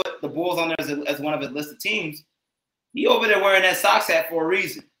he didn't put the Bulls on there as one of his listed teams, he over there wearing that Sox hat for a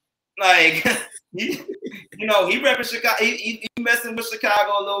reason. Like, he repping Chicago. He messing with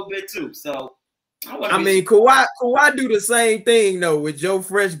Chicago a little bit too. So, Kawhi do the same thing though with Joe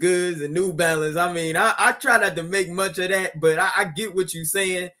Fresh Goods and New Balance. I mean, I try not to make much of that, but I get what you're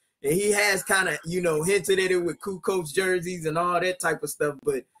saying. And he has kind of, hinted at it with Coach jerseys and all that type of stuff.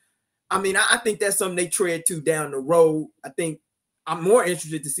 But I mean, I think that's something they tread to down the road. I think I'm more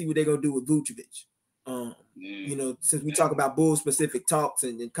interested to see what they're gonna do with Vucevic. You know, since we talk about Bulls specific talks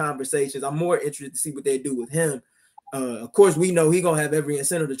and conversations, I'm more interested to see what they do with him. Of course, we know he's gonna have every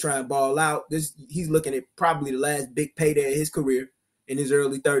incentive to try and ball out. He's looking at probably the last big payday of his career in his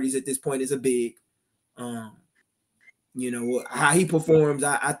early 30s at this point as a big. You know, how he performs,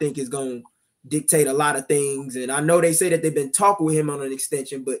 I think is gonna dictate a lot of things. And I know they say that they've been talking with him on an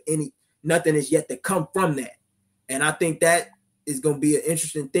extension, but nothing is yet to come from that. And I think that is gonna be an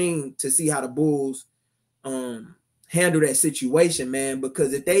interesting thing to see how the Bulls handle that situation, man,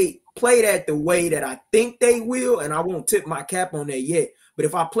 because if they play that the way that I think they will, and I won't tip my cap on that yet, but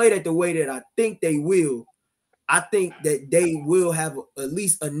if I play that the way that I think they will, I think that they will have at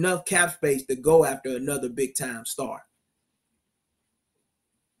least enough cap space to go after another big time star.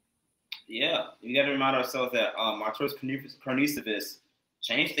 Yeah, we got to remind ourselves that Arturas Karnisovas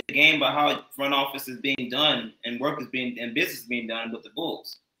changed the game by how front office is being done and work is being and business is being done with the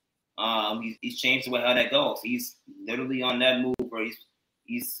Bulls. He's changed the way how that goes. He's literally on that move where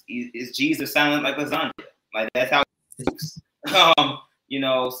his G's are silent like lasagna. Like that's how it moves. You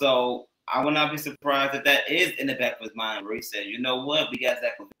know, so I would not be surprised if that is in the back of his mind where he said, you know what, we got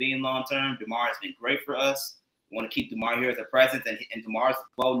Zach LaVine long term. DeMar has been great for us. We want to keep DeMar here as a presence, and DeMar's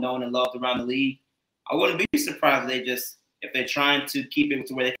well known and loved around the league. I wouldn't be surprised if they're trying to keep it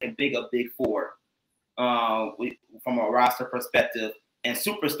to where they can big a big four from a roster perspective and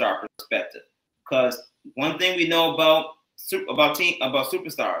superstar perspective. Because one thing we know about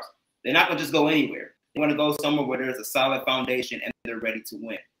superstars, they're not going to just go anywhere. They want to go somewhere where there's a solid foundation and they're ready to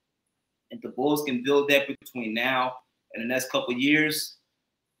win. If the Bulls can build that between now and the next couple of years,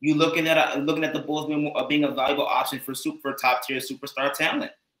 you're looking at the Bulls being a valuable option for top tier superstar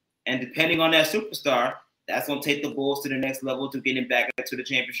talent. And depending on that superstar, that's going to take the Bulls to the next level to getting back to the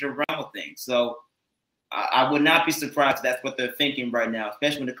championship realm of things. So I would not be surprised if that's what they're thinking right now,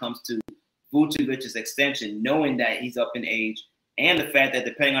 especially when it comes to Vucevic's extension, knowing that he's up in age and the fact that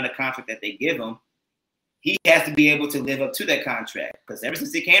depending on the contract that they give him, he has to be able to live up to that contract. Because ever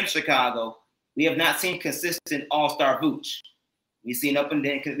since he came to Chicago, we have not seen consistent all-star Vooch. We've seen up and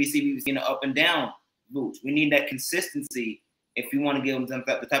down because we've seen an up and down Vooch. We need that consistency if we want to give him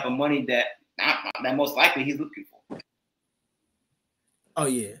the type of money that most likely he's looking for. Oh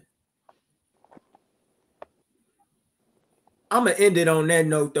yeah. I'm gonna end it on that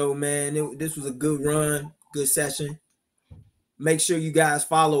note though, man. This was a good run, good session. Make sure you guys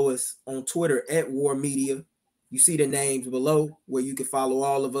follow us on Twitter at War Media. You see the names below where you can follow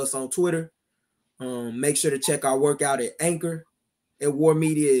all of us on Twitter. Make sure to check our work out at Anchor at War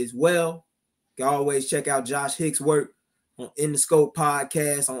Media as well. You can always check out Josh Hicks' work on In the Scope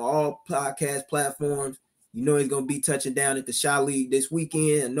podcast on all podcast platforms. You know he's going to be touching down at the Shy League this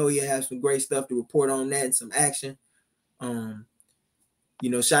weekend. I know he'll have some great stuff to report on that and some action. You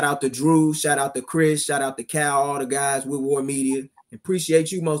know, shout out to Drew, shout out to Chris, shout out to Cal, all the guys with War Media.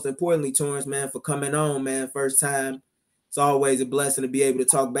 Appreciate you most importantly, Torrance, man, for coming on, man. First time. It's always a blessing to be able to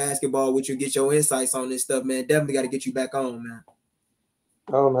talk basketball with you, get your insights on this stuff, man. Definitely got to get you back on, man.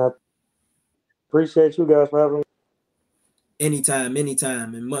 Oh, man. Appreciate you guys for having me. Anytime.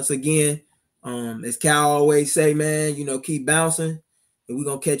 And once again, as Cal always say, man, you know, keep bouncing, and we're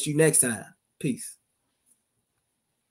going to catch you next time. Peace.